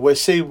 22, we'll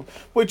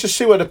just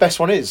see where the best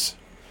one is.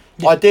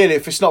 Yeah. Ideally,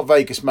 if it's not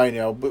Vegas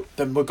Mania,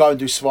 then we'll go and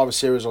do Survivor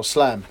Series or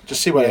Slam.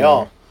 Just see where they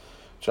are.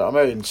 Do you know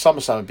what I mean?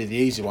 SummerSlam would be the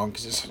easy one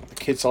because it's the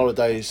kids'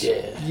 holidays.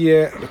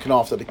 Yeah. Looking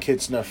after the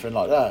kids and everything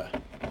like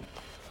that.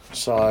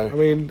 So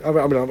I'm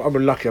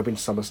lucky. I've been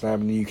to SummerSlam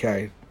in the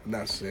UK, and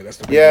that's it. That's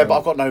the but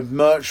I've got no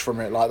merch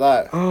from it like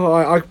that. Oh,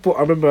 I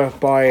remember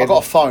buying. I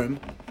got a foam.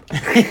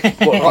 I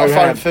got a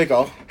foam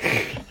figure.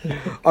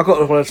 I got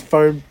one of those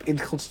foam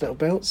Intercontinental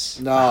belts.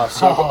 Nah,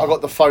 so I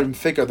got the foam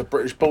figure, the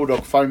British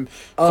Bulldog foam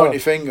pointy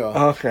finger.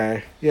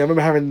 Okay, yeah, I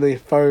remember having the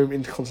foam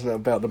Intercontinental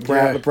belt,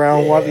 the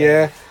brown one.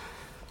 Yeah.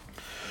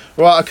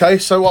 Right. Okay.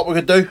 So what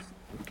we're gonna do?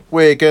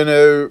 We're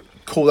gonna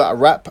call that a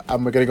wrap,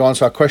 and we're gonna go on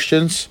to our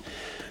questions.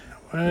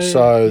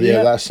 So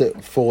that's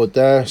it forward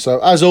there. So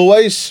as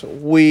always,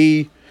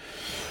 we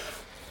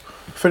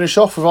finish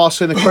off with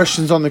asking the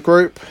questions on the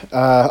group.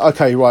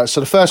 Okay, right. So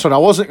the first one, I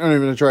wasn't going to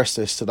even address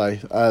this today.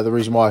 The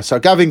reason why. So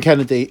Gavin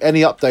Kennedy,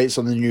 any updates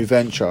on the new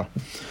venture?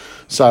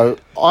 So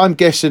I'm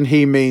guessing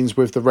he means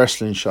with the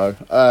wrestling show.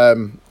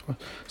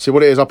 See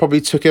what it is. I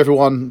probably took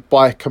everyone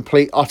by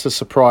complete utter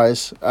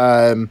surprise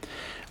and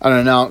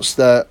announced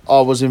that I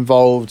was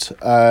involved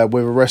with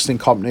a wrestling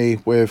company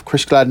with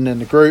Chris Gladden in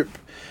the group.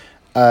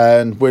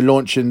 And we're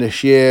launching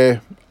this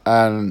year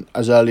and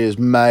as early as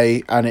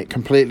May, and it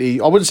completely,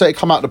 I wouldn't say it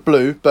come out of the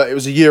blue, but it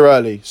was a year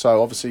early. So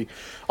obviously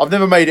I've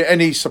never made it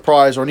any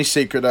surprise or any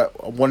secret that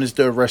I wanted to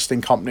do a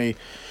wrestling company.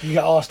 You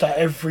get asked that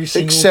every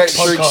single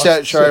podcast.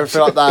 Etc,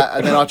 everything like that.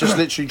 And then I just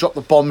literally dropped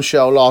the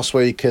bombshell last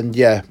week, and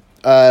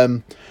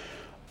I'm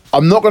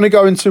not going to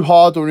go in too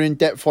hard or in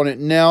depth on it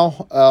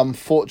now,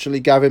 fortunately,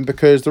 Gavin,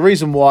 because the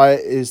reason why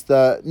is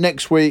that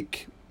next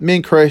week me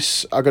and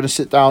Chris are going to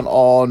sit down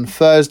on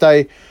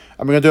Thursday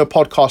and we're going to do a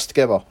podcast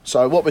together.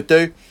 So what we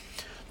do,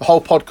 the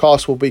whole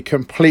podcast will be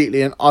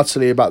completely and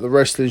utterly about the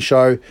wrestling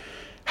show,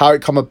 how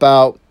it come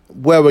about,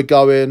 where we're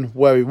going,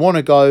 where we want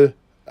to go,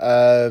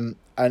 and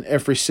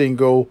every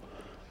single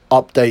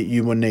update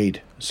you will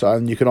need. So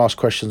and you can ask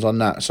questions on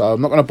that. So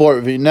I'm not going to bore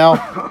it with you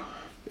now.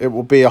 It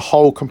will be a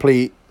whole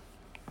complete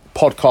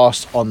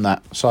podcast on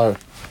that. So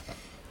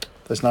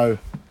there's no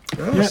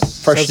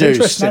fresh news.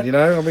 Interesting, you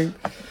know. I mean,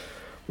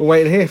 we're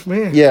waiting to hear from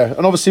here. Yeah,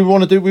 and obviously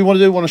we want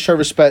to show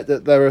respect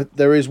that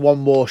there is one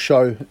more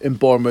show in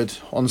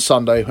Bournemouth on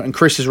Sunday, and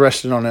Chris is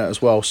wrestling on it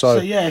as well. So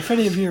yeah, if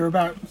any of you are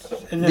about,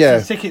 and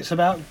there's tickets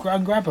about,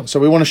 grab them. So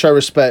we want to show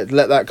respect.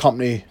 Let that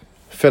company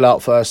fill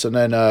out first, and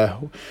then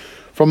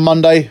from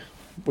Monday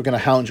we're going to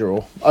hound you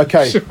all.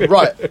 Okay,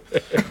 right.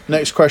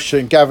 Next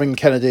question, Gavin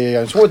Kennedy.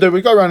 So what we'll do?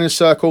 We go around in a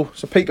circle.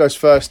 So Pete goes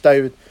first,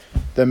 David,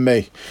 then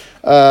me.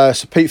 So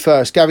Pete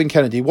first. Gavin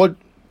Kennedy. What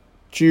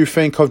do you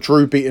think of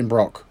Drew beating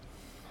Brock?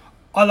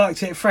 I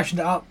liked it, freshened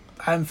it up,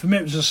 and for me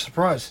it was a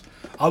surprise.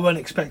 I wasn't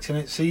expecting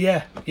it, so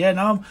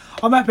no,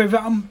 I'm happy with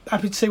it. I'm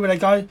happy to see where they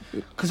go,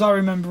 because I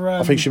remember.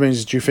 I think she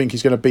means, do you think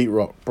he's going to beat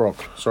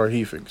Brock? Sorry,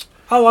 he thinks.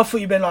 Oh, I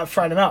thought you meant like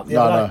throwing him out.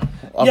 No.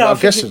 I'm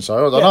guessing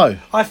so. I don't know.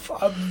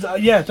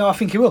 I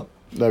think he will.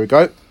 There we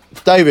go.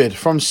 David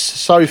from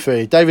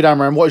Sophie. David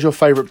Amram, what is your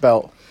favourite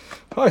belt?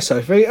 Hi,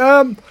 Sophie.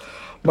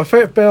 My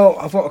favourite belt,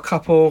 I've got a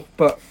couple,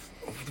 but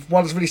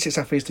one that really sticks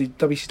out for me is the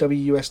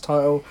WCW US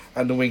title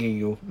and the Wing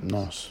Eagle.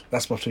 Nice.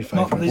 That's my two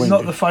favourites. It's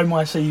not the foam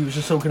IC you was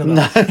just talking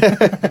about.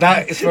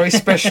 That is very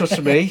special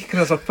to me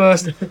because that's my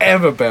first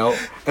ever belt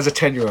as a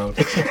 10-year-old.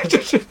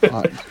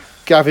 Right.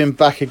 Gavin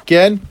back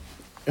again.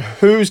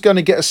 Who's going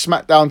to get a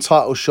SmackDown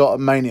title shot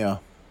at Mania?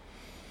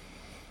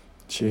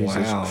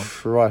 Jesus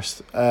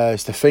Christ.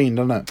 It's The Fiend,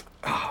 isn't it?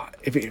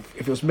 If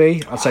it was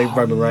me, I'd say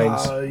Roman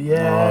Reigns.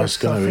 It's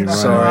going to be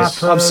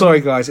Reigns. I'm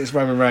sorry, guys. It's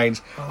Roman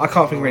Reigns. I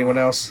can't think of anyone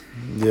else.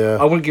 Yeah.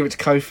 I wouldn't give it to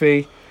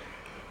Kofi.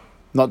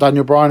 Not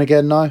Daniel Bryan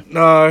again, no?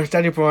 No,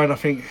 Daniel Bryan, I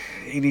think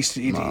he needs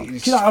to...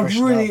 I'd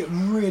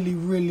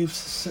really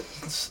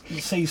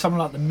see someone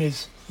like The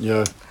Miz.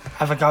 Yeah.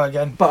 Have a go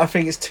again. But I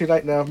think it's too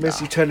late now.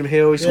 Miz, you turned him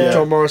heel. He's got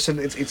John Morrison.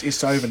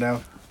 It's over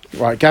now.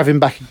 Right, Gavin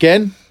back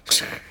again.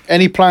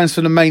 Any plans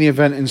for the main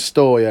event in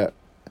store yet?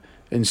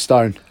 In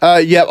stone?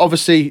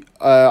 Obviously,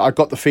 I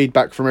got the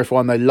feedback from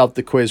everyone. They loved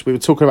the quiz. We were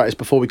talking about this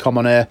before we come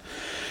on air.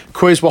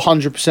 Quiz will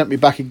 100% be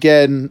back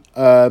again.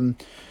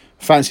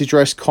 Fancy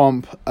dress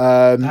comp.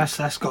 That's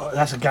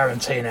a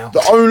guarantee now.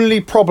 The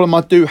only problem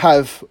I do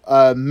have,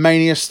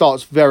 Mania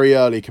starts very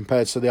early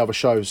compared to the other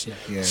shows.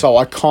 Yeah. So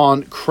I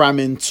can't cram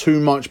in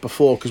too much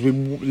before because we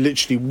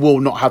literally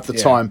will not have the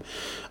time.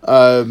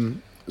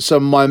 So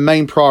my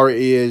main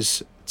priority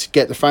is to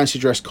get the fancy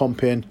dress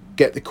comp in,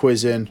 get the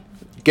quiz in,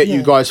 get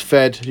you guys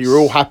fed. You're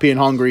all happy and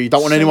hungry. You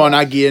don't want anyone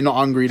aggy and not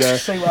hungry there.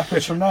 See what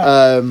happens from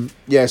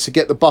there. So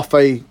get the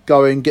buffet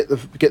going, get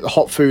the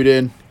hot food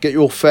in, get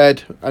you all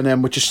fed, and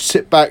then we'll just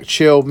sit back,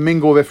 chill,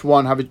 mingle with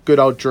everyone, have a good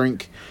old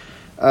drink.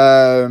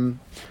 The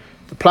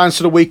plans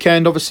for the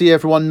weekend, obviously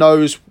everyone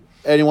knows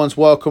anyone's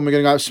welcome. We're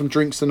going to go have some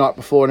drinks the night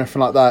before and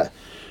everything like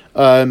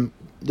that.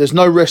 There's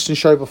no wrestling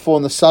show before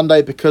on the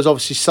Sunday because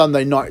obviously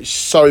Sunday night is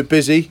so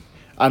busy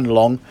and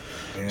long.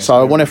 Yeah, so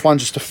I want everyone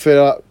just to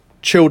feel up,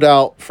 chilled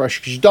out, fresh,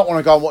 because you don't want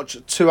to go and watch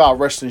a 2-hour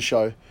wrestling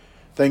show,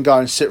 then go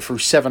and sit through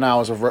 7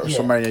 hours of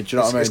WrestleMania. Do you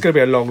know what I mean? It's going to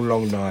be a long,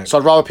 long night. So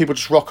I'd rather people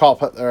just rock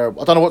up at their...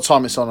 I don't know what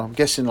time it's on. I'm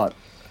guessing like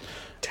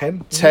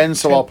 10. 10,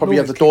 so 10. I'll probably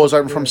have the doors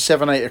open from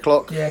 7, 8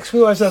 o'clock. Yeah, because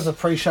we always have the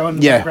pre-show in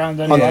the background.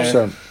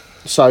 100%.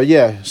 So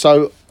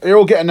it'll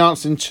all get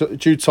announced in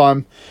due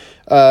time.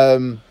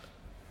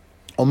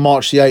 On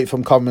March the 8th,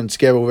 I'm coming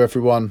together with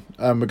everyone,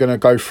 and we're going to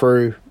go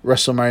through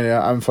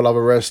WrestleMania and For Love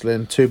of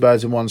Wrestling, 2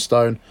 birds in 1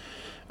 stone,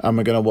 and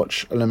we're going to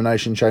watch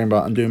Elimination Chamber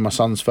and do my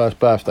son's first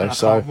birthday. I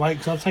can't wait,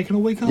 because I've taken a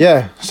week off.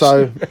 Yeah,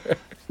 so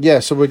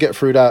so we'll get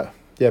through that.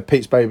 Yeah,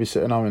 Pete's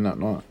babysitting home that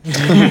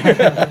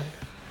night.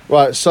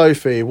 Right,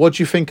 Sophie, what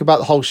do you think about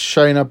the whole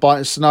Shayna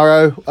biting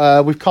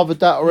scenario? We've covered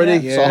that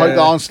already, so I hope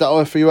that answered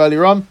that for you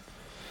earlier on.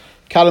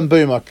 Callum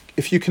Boomer,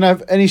 if you can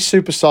have any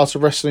superstar to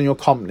wrestle in your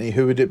company,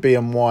 who would it be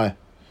and why?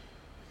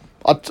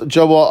 Do you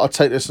know what? I'll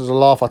take this as a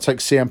laugh. I'll take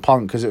CM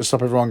Punk because it'll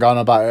stop everyone going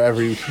about it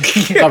every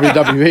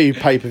WWE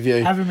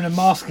pay-per-view. Have him in a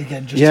mask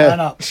again, just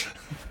turn up.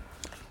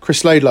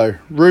 Chris Laidlow.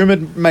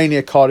 Rumoured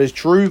Mania card is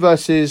Drew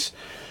versus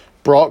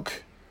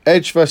Brock,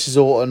 Edge versus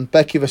Orton,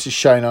 Becky versus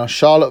Shayna,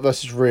 Charlotte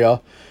versus Rhea,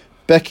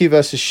 Becky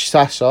versus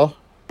Sasha.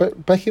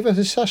 Becky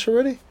versus Sasha,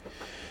 really?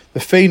 The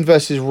Fiend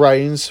versus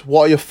Reigns.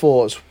 What are your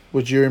thoughts?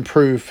 Would you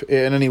improve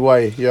it in any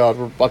way? Yeah,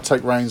 I'd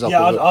take Reigns up.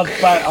 Yeah,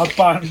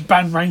 I'd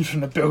ban Reigns from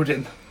the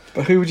building.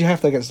 But who would you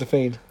have against the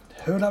Fiend?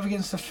 Who would I have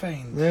against the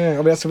Fiend? Yeah, I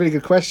mean, that's a really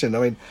good question. I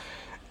mean,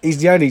 he's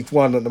the only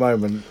one at the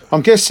moment.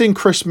 I'm guessing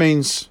Chris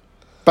means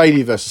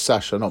Bayley versus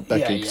Sasha, not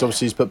Becky, because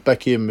obviously he's put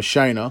Becky in with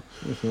Shayna.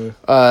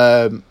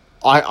 Mm-hmm.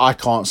 I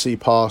can't see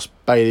past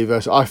Bayley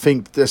versus... I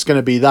think there's going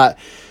to be that.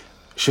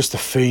 It's just the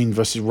Fiend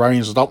versus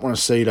Reigns. I don't want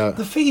to see that.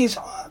 The thing is,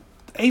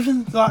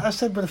 even like I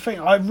said with the Fiend,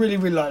 I really,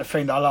 really like the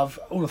Fiend. I love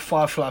all the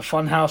Firefly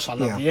Funhouse. I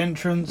love the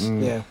entrance.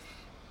 Yeah.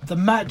 The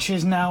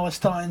matches now are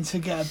starting to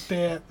get a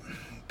bit...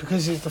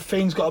 Because the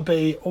Fiend's got to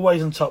be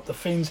always on top. The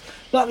Fiend's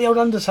like the old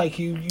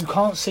Undertaker. You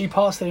can't see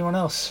past anyone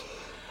else,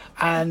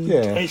 and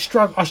I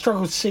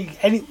struggle to see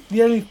any.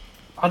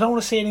 I don't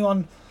want to see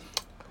anyone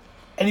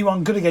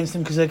good against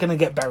him because they're going to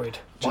get buried.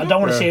 But I don't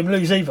want to see him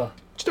lose either.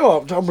 Do you know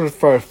what? I'm going to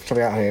throw something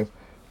out here.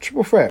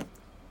 Triple threat,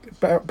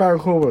 Baron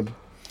Corbin,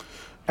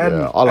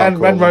 and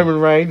Roman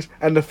Reigns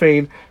and the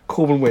Fiend.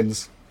 Corbin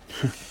wins.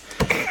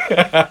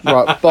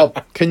 Right,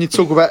 Bob. Can you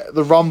talk about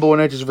the Rumble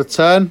and Edge's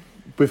return?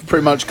 We've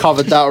pretty much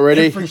covered that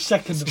already. Every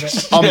second of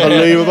it.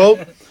 Unbelievable.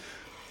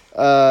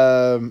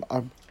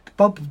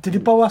 Bob,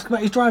 did Bob ask about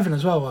his driving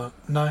as well?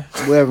 No.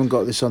 We haven't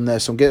got this on there,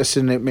 so I'm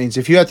guessing it means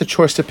if you had the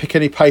choice to pick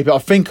any paper, I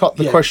think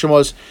the question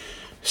was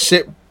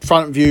sit,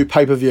 front view,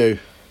 pay-per-view.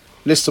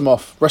 List them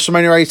off.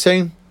 WrestleMania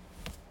 18.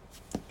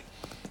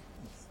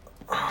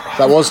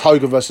 That was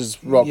Hogan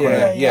versus Rock,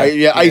 wasn't it?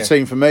 Yeah,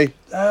 18 for me.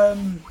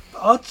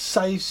 I'd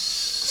say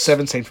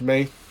 17 for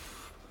me.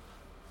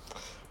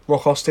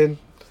 Rock Austin.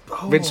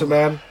 Vince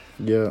McMahon.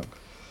 Yeah,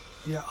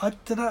 I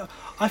don't know.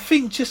 I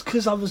think just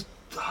because I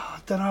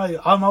don't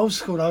know. I'm old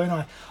school though, ain't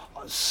I?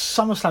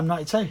 SummerSlam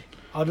 '92.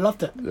 I'd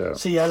loved it. Yeah.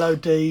 See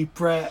LOD,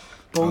 Brett,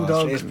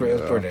 Bulldog. It's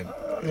brilliant.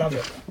 Love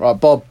it. Right,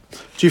 Bob.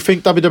 Do you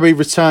think WWE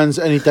returns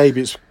any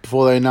debuts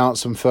before they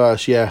announce them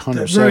first? Yeah,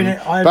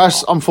 100%.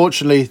 But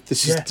unfortunately,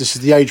 this is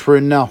the age we're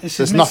in now.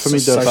 There's nothing we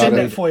do about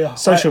it. For you.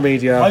 Social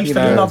media. I used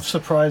to love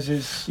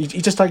surprises. You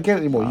just don't get it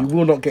anymore. You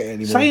will not get it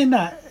anymore. Saying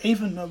that,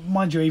 even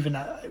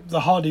the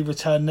Hardy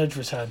return, Ned's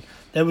return,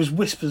 there was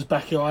whispers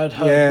back here. I had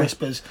heard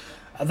whispers.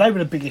 They were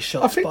the biggest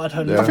shocks, but I'd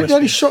heard I think the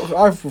only shock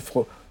I've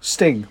thought,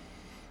 Sting.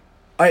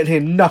 I didn't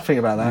hear nothing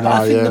about that. No,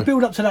 I think the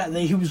build up to that,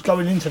 he was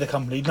going into the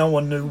company. No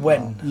one knew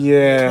when.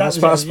 Yeah, I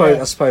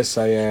suppose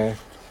so. Yeah.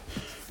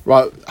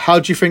 Right, how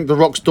do you think The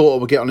Rock's daughter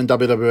will get on in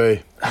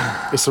WWE?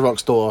 It's The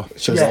Rock's daughter.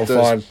 She's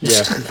fine.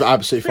 Yeah,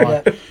 absolutely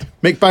fine.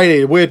 Mick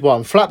Bailey, weird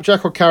one.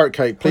 Flapjack or carrot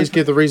cake? Please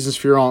give the reasons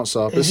for your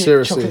answer. But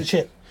seriously, chocolate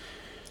chip?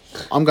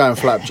 I'm going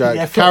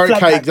flapjack. Carrot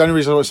cake. The only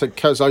reason I always said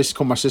I used to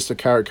call my sister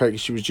carrot cake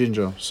because she was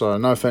ginger. So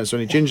no offense to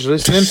any gingers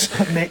listening.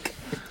 Mick.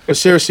 But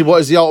seriously,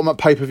 what is the ultimate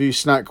pay-per-view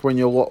snack when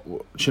you're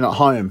watching at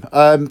home?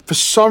 For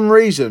some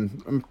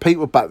reason, and Pete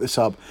will back this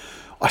up,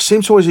 I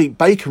seem to always eat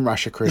bacon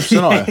rasher crisps,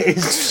 don't I?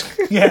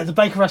 The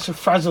bacon rasher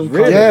frazzle.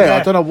 Really? Yeah,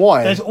 I don't know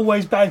why. There's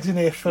always bags in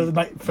here for the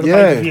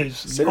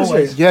pay-per-views.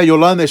 Always. Yeah, you'll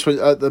learn this with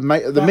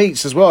the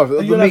meats as well.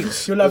 You'll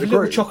have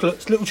little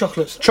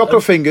chocolates.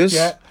 Chocolate fingers.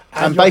 Yeah.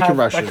 And bacon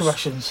rations. Bacon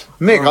rations.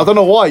 Mick, I don't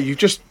know why. You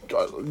just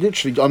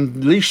literally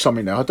unleashed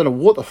something now. I don't know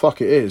what the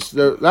fuck it is.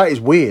 That is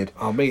weird.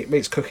 Oh, me,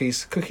 it's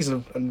cookies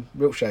and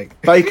milkshake.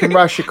 Bacon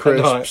rasher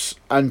crisps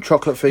and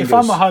chocolate fingers. If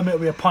I'm at home, it'll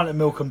be a pint of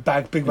milk and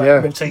big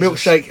bag of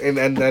milkshake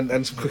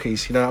and some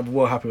cookies. You know, I'm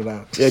well happy with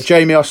that. Yeah,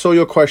 Jamie, I saw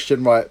your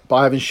question right.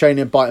 By having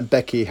Shayna and Bite and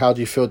Becky, how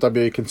do you feel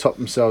WWE can top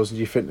themselves? And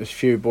do you think this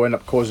feud will end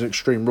up causing an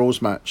Extreme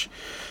Rules match?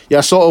 Yeah,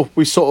 I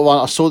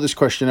saw this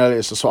question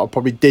earlier, so I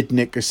probably did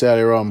nick this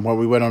earlier on when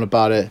we went on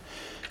about it.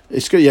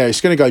 It's good. Yeah,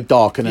 it's going to go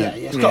dark, isn't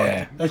it?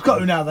 Yeah, they've got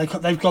to now.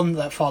 They've gone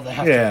that far. They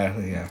have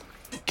to. Yeah.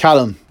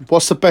 Callum,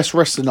 what's the best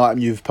wrestling item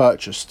you've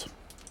purchased?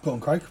 Go on,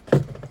 Craig.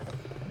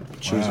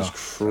 Jesus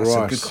Christ, that's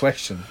a good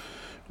question.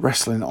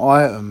 Wrestling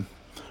item.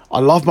 I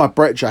love my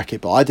Brett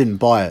jacket, but I didn't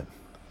buy it.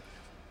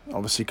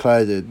 Obviously,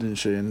 Claire did, didn't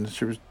she? And a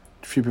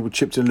few people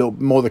chipped in a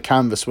little more of the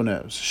canvas,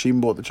 wasn't it? So she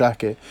bought the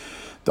jacket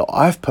that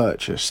I've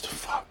purchased.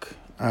 Fuck.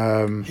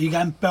 Are you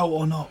going belt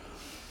or not?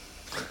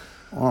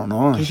 I don't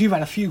know. Because you've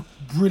had a few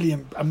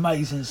brilliant,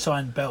 amazing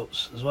signed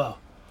belts as well.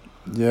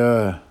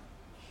 Yeah.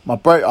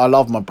 I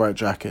love my Brett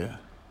jacket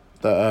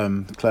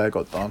that Claire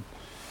got done.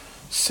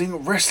 Single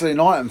wrestling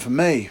item for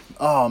me.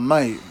 Oh,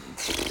 mate.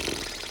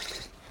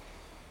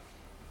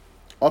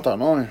 I don't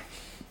know.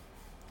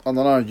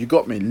 You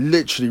got me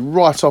literally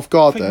right off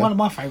guard there. One of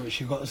my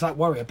favourites you got is that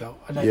Warrior belt.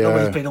 I know it's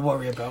always been a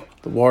Warrior belt.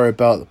 The Warrior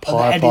belt, the Piper,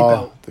 the Eddie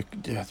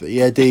belt.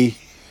 The Eddie.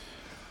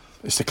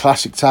 It's the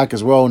classic tag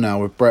as well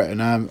now with Brett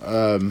and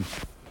Anvil.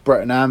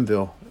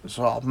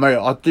 So, mate,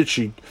 I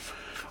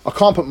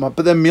can't put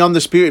but then my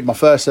Undisputed, my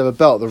first ever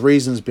belt, the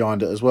reasons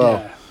behind it as well.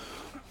 Yeah.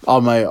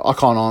 Oh, mate, I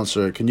can't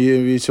answer it. Can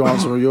you two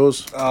answer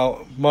yours?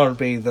 Oh, mine would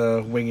be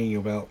the Winged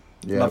Eagle belt.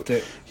 Yeah. Loved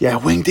it. Yeah,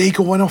 Winged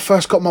Eagle. When I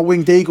first got my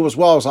Winged Eagle as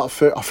well, I was like,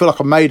 I feel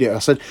like I made it.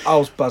 I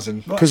was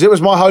buzzing. Because it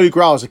was my holy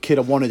grail as a kid.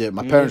 I wanted it.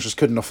 My parents just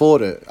couldn't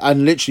afford it.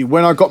 And literally,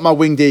 when I got my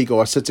Winged Eagle,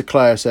 I said to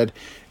Claire,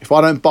 if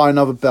I don't buy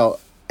another belt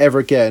ever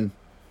again,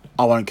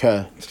 I won't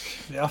care.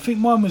 Yeah, I think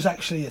mine was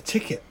actually a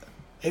ticket.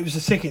 It was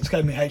a ticket to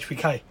go meet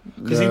HBK.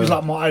 Because he was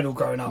like my idol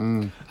growing up.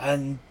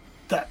 And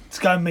to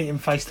go and meet him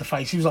face to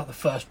face, he was like the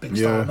first big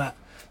star I met.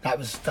 That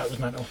was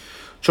mental.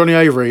 Johnny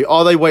Avery,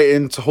 are they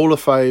waiting to Hall of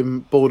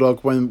Fame Bulldog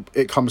when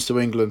it comes to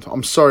England?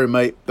 I'm sorry,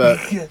 mate, but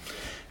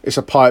it's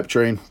a pipe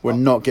dream. We're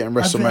not getting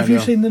WrestleMania. Have you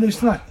seen the news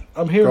tonight?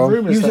 I'm hearing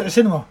rumours. He was at the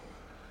cinema.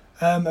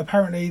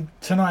 Apparently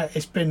tonight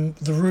it's been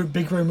the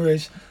big rumour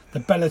is the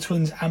Bella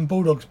Twins and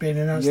Bulldogs being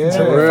announced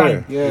into Hall of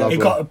Fame. Yeah.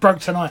 It broke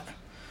tonight.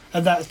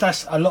 And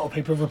that's a lot of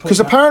people reporting. Because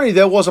apparently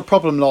there was a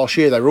problem last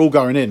year. They were all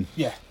going in.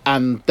 Yeah.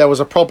 And there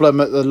was a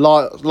problem at the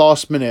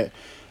last minute.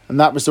 And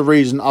that was the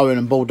reason Owen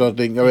and Bulldog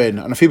didn't go in.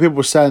 And a few people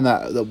were saying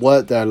that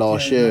weren't there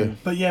last year. Yeah.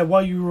 But yeah,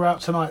 while you were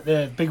out tonight,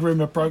 the big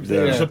rumour broke that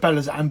there was a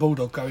Bellas and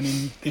Bulldog going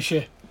in this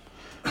year.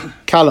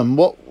 Callum,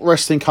 what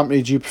wrestling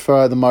company do you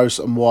prefer the most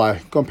and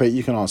why? Go on, Pete,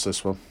 you can answer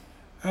this one.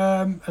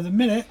 At the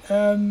minute,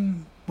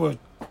 WWE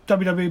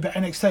but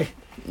NXT.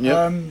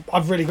 Yep.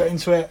 I've really got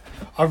into it.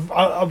 I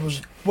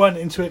weren't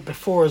into it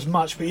before as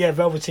much, but yeah,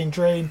 Velveteen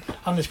Dream,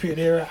 Undisputed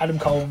Era, Adam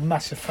Cole,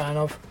 massive fan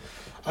of.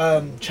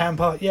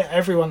 Ciampa,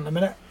 everyone at the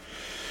minute.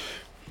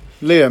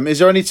 Liam, is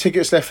there any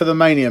tickets left for the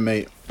Mania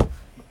meet?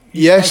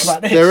 Yes,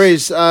 there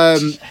is.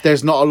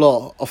 There's not a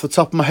lot. Off the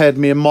top of my head,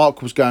 me and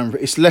Mark was going.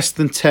 It's less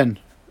than 10.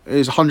 It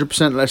is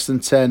 100% less than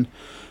 10.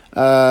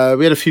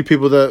 We had a few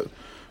people that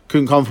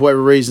couldn't come for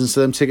whatever reason,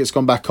 so them tickets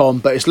gone back on.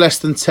 But it's less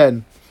than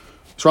 10.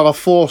 It's rather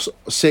 4,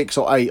 6,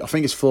 or 8. I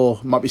think it's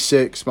 4. Might be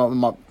 6.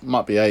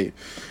 Might be 8.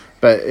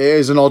 But it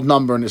is an odd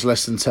number and it's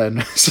less than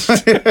 10. So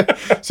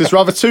it's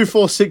rather 2,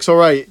 4, 6,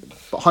 or 8.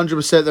 But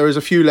 100% there is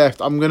a few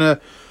left. I'm gonna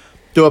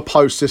do a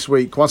post this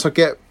week once I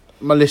get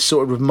my list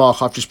sorted with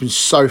Mark. I've just been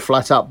so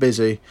flat out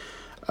busy.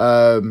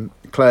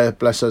 Claire,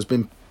 bless her, has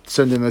been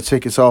sending the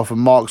tickets off, and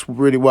Mark's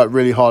really worked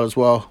really hard as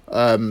well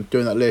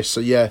doing that list.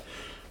 So yeah,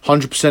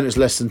 100% is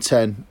less than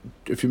 10.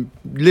 If you're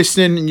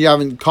listening and you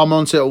haven't come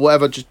onto it or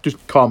whatever,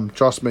 just come.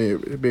 Trust me,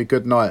 it'll be a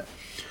good night.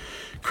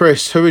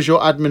 Chris, who is your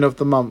admin of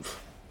the month?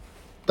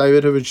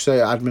 David, who would you say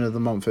admin of the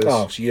month is?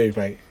 Oh, it's you,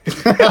 mate.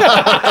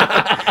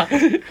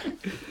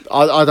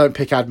 I don't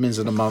pick admins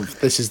of the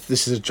month. This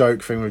is a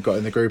joke thing we've got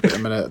in the group at the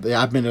minute. The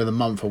admin of the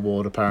month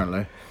award,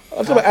 apparently. I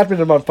don't know about admin of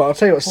the month, but I'll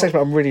tell you what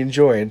segment I'm really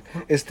enjoying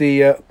is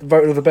the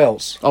voting of the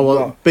belts. Oh,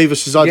 well,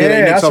 Beavis' idea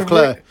that he nicks off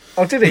Claire.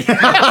 Oh, did he?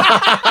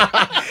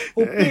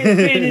 Well,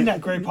 being in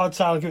that group, I'd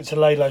say I'll give it to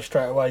Laylo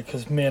straight away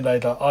because me and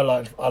Laylo, I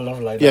love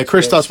Laylo. Yeah,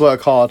 Chris does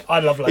work hard. I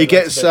love Laylo. He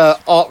gets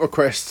art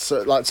requests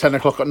at like 10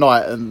 o'clock at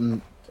night,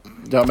 and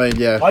you know what I mean?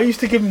 Yeah. I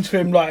used to give them to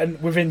him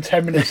like within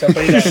 10 minutes. I'd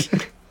be there.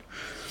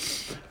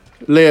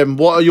 Liam,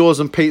 what are yours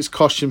and Pete's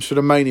costumes for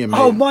the Mania meet?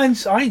 Oh,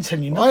 mine's. I ain't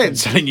telling you nothing. I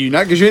ain't telling you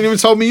that because you ain't even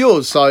told me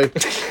yours. So,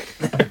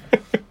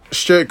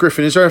 Stuart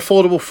Griffin, is there an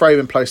affordable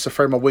framing place to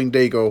frame my Winged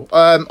Eagle?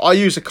 I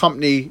use a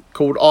company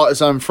called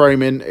Artisan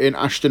Framing in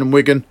Ashton and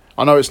Wigan.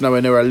 I know it's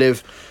nowhere near where I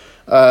live.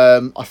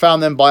 I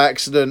found them by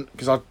accident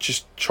because I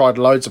just tried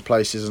loads of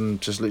places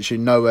and just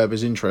literally nowhere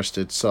was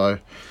interested. So,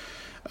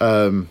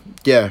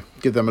 yeah,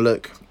 give them a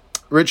look.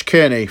 Rich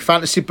Kearney,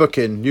 fantasy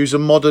booking. Use a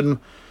modern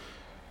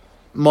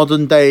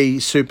modern day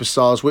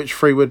superstars, which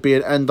 3 would be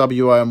an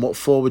NWA and what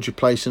 4 would you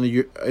place in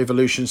a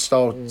Evolution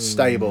style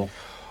stable?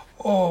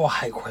 Oh, I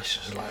hate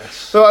questions like this.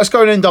 So let's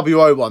go an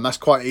NWO one. That's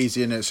quite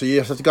easy, isn't it? So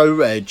you have to go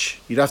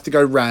Edge, you'd have to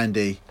go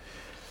Randy,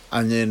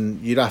 and then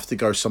you'd have to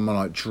go someone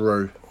like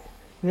Drew.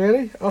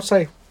 Really? I'd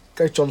say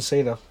go John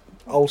Cena.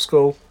 Old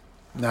school.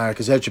 No,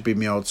 because Edge would be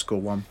my old school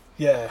one.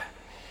 Yeah.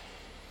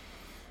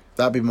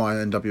 That'd be my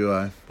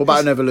NWA. What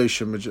about an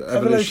Evolution?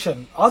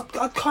 Evolution.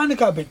 I'd kind of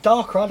go a bit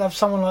darker. I'd have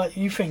someone like,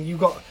 you think you've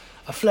got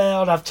a Flair,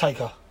 I'd have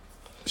Taker.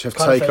 So you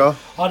have Taker,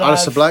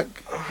 Aleister Black.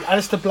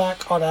 Aleister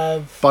Black, I'd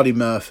have... Buddy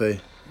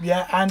Murphy.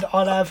 Yeah, and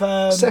I'd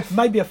have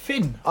maybe a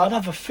Finn. I'd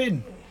have a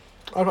Finn.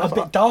 A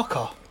bit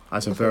darker.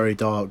 That's a very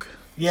dark...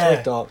 Yeah.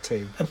 It's a dark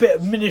team. A bit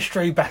of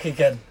Ministry back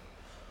again.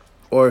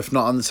 Or if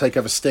not, Undertaker,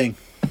 have a Sting.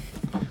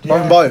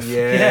 Yeah. Both.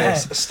 Yeah.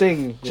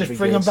 Sting. Just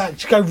bring them back.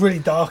 Just go really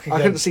dark again.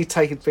 I couldn't see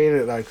Taker being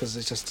it though, because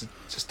it's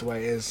just the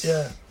way it is.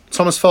 Yeah.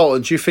 Thomas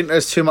Fulton, do you think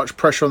there's too much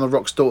pressure on The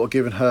Rock's daughter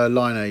given her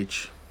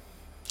lineage?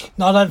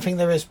 No, I don't think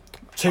there is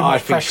too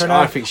much pressure on her.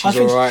 I think she's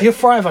alright. She'll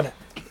thrive on it.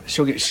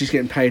 She's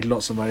getting paid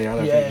lots of money. I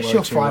don't think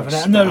she'll thrive on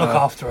it, and they'll look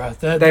after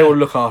her. They will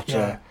look after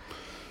her.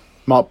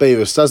 Mark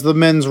Beavis, does the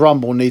men's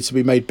rumble need to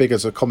be made bigger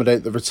to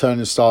accommodate the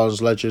returning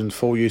stars legend,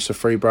 full use of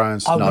 3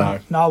 brands? No,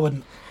 I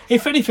wouldn't.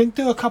 If anything,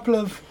 do a couple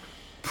of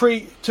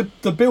to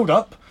the build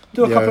up.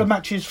 Do a couple of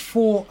matches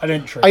for an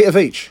entry. 8 of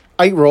each.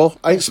 8 Raw,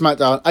 8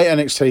 SmackDown, 8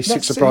 NXT,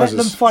 6 surprises.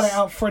 Let them fight it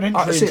out for an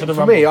entry into the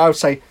For rumble. me, I would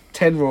say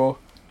 10 Raw,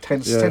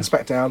 10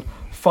 SmackDown,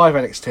 5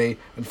 NXT,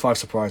 and 5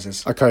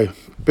 surprises. Okay,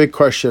 big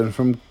question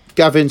from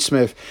Gavin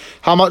Smith.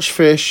 How much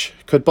fish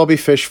could Bobby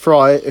Fish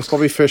fry if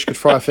Bobby Fish could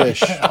fry a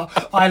fish?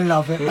 I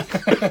love it.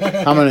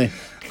 How many?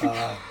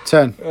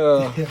 10.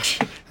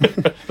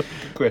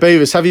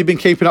 Beavis, have you been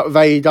keeping up with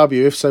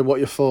AEW? If so, what are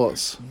your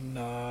thoughts?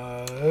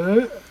 No.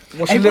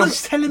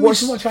 Everyone's telling me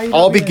to watch AEW.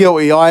 I'll be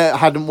guilty. I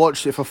hadn't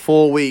watched it for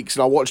 4 weeks,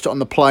 and I watched it on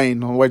the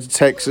plane on the way to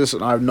Texas,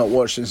 and I have not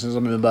watched it since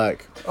I've been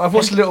back. I've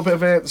watched a little bit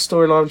of it, the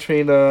storyline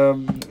between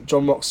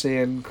John Moxley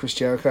and Chris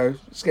Jericho.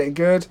 It's getting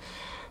good,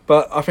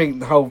 but I think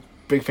the whole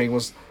big thing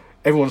was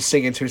everyone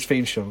singing to his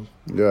theme song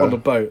on the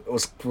boat. It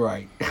was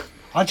great.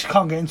 I just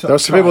can't get into it. There were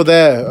some people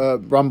there,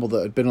 Rumble,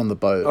 that had been on the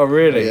boat. Oh,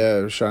 really? Yeah,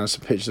 they were showing us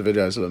some pictures of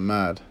videos that look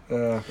mad.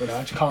 But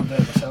I just can't do it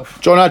myself.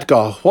 John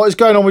Edgar, what is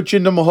going on with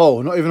Jinder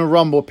Mahal? Not even a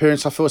Rumble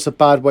appearance. I feel it's a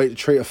bad way to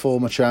treat a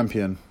former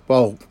champion.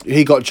 Well,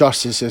 he got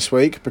justice this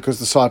week because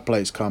the side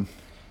plates come.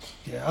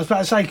 Yeah, I was about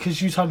to say, because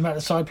you told me about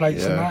the side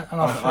plates and that. And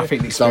I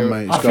think it's done,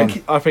 mate.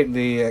 I think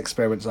the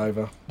experiment's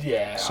over.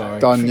 Yeah. Sorry.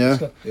 Done, yeah?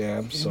 Yeah,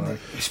 I'm sorry.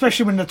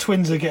 Especially when the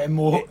twins are getting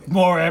more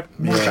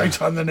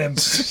showtime than him.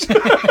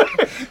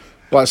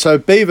 Right, so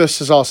Beavis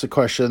has asked a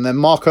question, then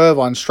Mark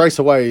Irvine straight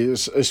away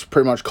has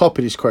pretty much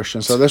copied his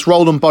question. So let's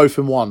roll them both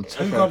in one.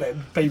 Who got it?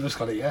 Beavis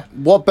got it, yeah.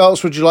 What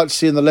belts would you like to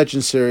see in the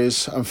Legend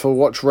Series? And for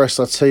which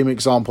wrestler team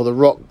example, The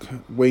Rock,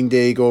 Winged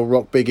Eagle,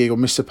 Rock Big Eagle,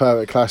 Mr.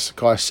 Perfect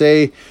Classic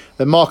IC.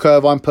 Then Mark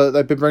Irvine put,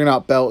 they've been bringing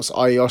out belts,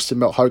 i.e. Austin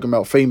belt, Hogan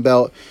belt, Fiend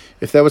belt.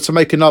 If they were to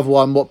make another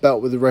one, what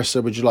belt with the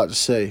wrestler would you like to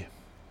see?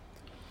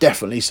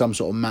 Definitely some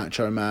sort of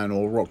Macho Man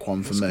or Rock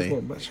one for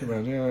me. Macho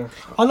Man, yeah.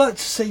 I'd like to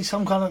see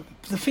some kind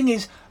of... The thing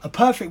is, a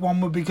perfect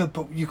one would be good,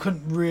 but you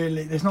couldn't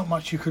really... There's not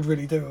much you could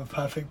really do with a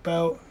perfect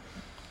belt.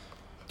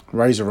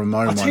 Razor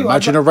Ramon one.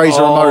 Imagine a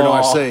Razor Ramon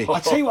IC. I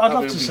tell you what I'd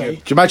love to see. Do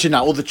you imagine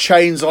that? All the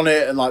chains on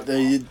it and like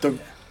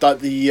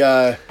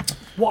the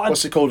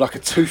what's it called? Like a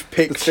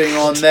toothpick thing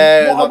on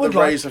there, and like the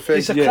razor thing.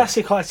 It's a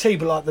classic IT,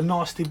 but like the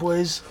Nasty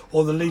Boys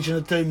or the Legion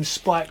of Doom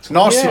spiked.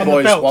 Nasty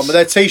Boys one with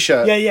their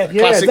t-shirt. Yeah.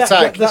 Classic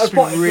tag. That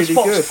would be really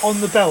good on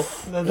the belt.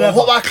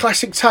 What about a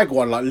classic tag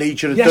one like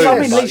Legion of Doom? I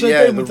mean, Legion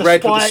of Doom with the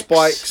red with the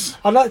spikes.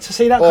 I'd like to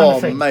see that kind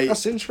of thing. Mate.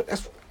 That's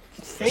interesting.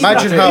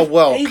 Imagine how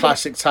well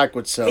classic tag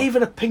would sell.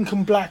 Even a pink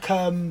and black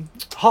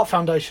Heart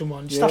Foundation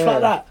one, stuff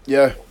like that.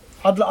 Yeah.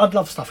 I'd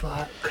love stuff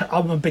like that.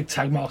 I'm a big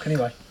tag mark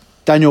anyway.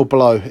 Daniel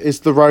Blow,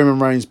 is the Roman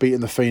Reigns beating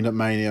the Fiend at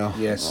Mania?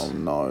 Yes. Oh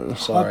no.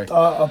 Sorry.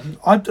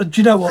 Do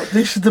you know what?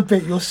 This is the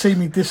bit you'll see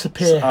me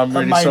disappear. I'm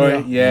really Mania, sorry.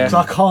 Yeah.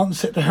 because I can't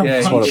sit there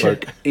and punch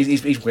it.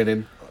 He's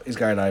winning. He's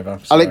going over.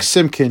 Sorry. Alex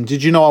Simkin,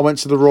 did you know I went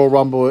to the Royal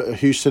Rumble at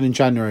Houston in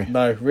January?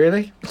 No,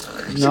 really?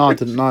 No, I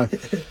didn't know.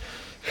 There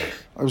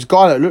was a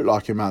guy that looked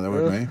like him out there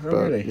with me. But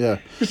really? Yeah.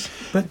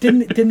 But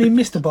didn't he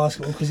miss the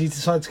basketball because he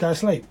decided to go to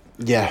sleep?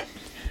 Yeah.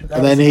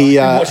 And then he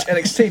watched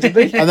NXT,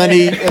 didn't he? and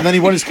then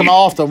he wanted to come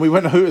after, and we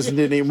went to Hooters and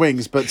didn't eat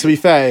wings. But to be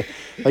fair,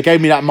 they gave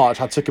me that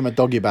much. I took him a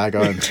doggy bag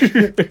home,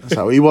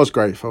 so he was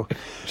grateful.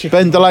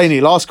 Ben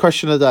Delaney, last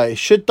question of the day: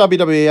 Should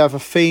WWE have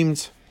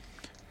themed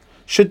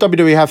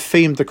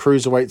the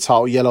cruiserweight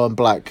title yellow and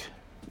black,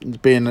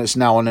 being that it's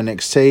now on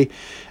NXT,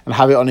 and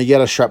have it on a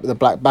yellow strap with a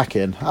black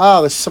backing?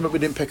 This is something we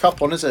didn't pick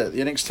up on, is it? The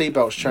NXT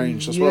belt's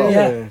changed as well.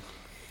 Yeah.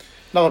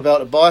 Another belt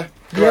to buy.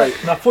 Great.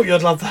 Yeah, I thought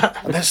you'd love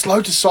that. And there's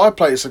loads of side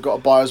plates I've got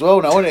to buy as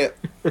well now, isn't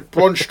it?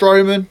 Braun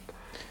Strowman.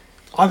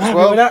 I'm happy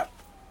with that.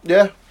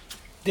 Yeah.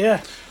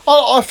 Yeah.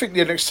 I think the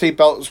NXT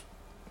belt's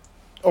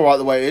all right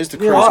the way it is. The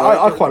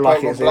cruiserweight. I quite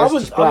like it. I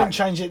wouldn't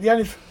change it. The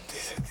only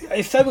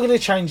if they were going to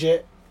change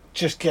it,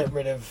 just get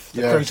rid of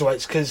the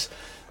cruiserweights, because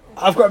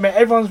I've got to admit,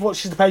 everyone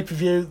watches the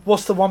pay-per-view.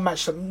 What's the one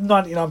match that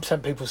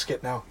 99% people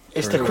skip now?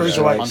 It's the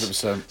cruiserweights.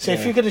 100%. So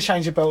if you're going to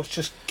change the belts,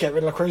 just get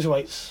rid of the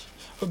cruiserweights.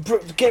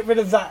 Get rid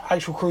of that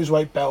actual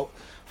cruiserweight belt.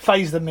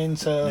 Phase them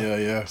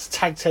into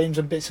tag teams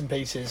and bits and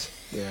pieces.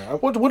 Yeah.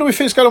 What do we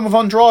think's going on with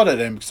Andrade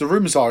then? Because the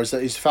rumours are is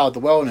that he's failed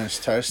the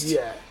wellness test.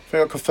 Yeah. I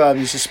think I confirmed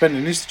he's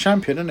suspended. He's the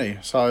champion, isn't he?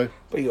 So,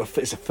 but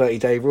it's a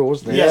 30-day rule,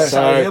 isn't it? Yeah.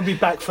 So he'll be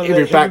back for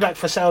he'll be back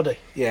for Saudi.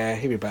 Yeah,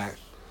 he'll be back.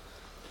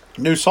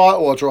 New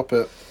title or drop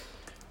it?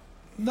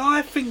 No,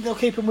 I think they'll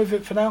keep him with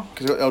it for now.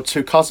 Because they've got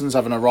two cousins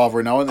having a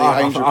rivalry now, aren't they?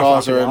 Angel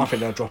Garza. I think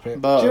they'll drop it.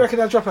 But do you reckon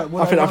they'll drop it?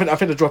 I think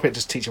they'll drop it.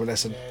 Just teach him a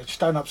lesson. Yeah, just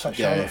don't upset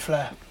Charlotte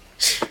Flair.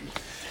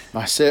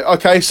 That's it.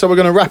 Okay, so we're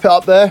going to wrap it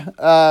up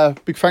there.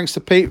 Big thanks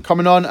to Pete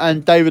coming on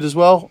and David as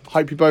well.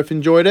 Hope you both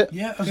enjoyed it.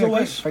 Yeah, as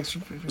always. Thanks.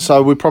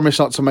 So we promise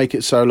not to make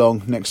it so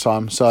long next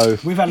time. So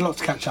we've had a lot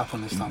to catch up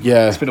on this time.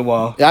 Yeah, it's been a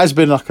while. It has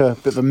been like a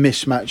bit of a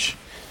mismatch,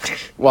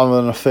 rather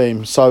than a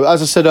theme. So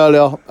as I said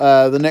earlier,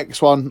 the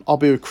next one I'll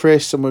be with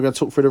Chris and we're going to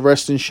talk through the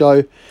wrestling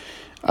show.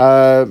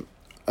 And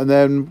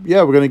then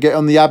we're going to get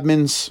on the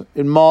admins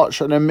in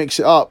March and then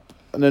mix it up.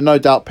 And then no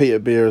doubt Peter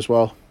will be here as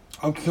well.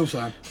 Okay,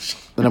 so.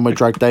 And then we'll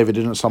drag David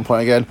in at some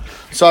point again.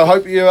 So I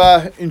hope you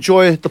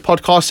enjoy the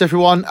podcast,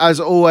 everyone. As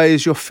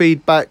always, your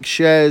feedback,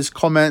 shares,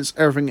 comments,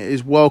 everything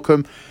is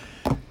welcome.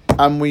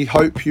 And we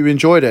hope you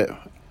enjoyed it.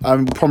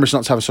 And we promise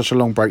not to have such a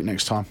long break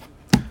next time.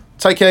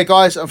 Take care,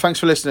 guys, and thanks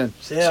for listening.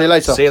 See you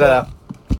later. See you later.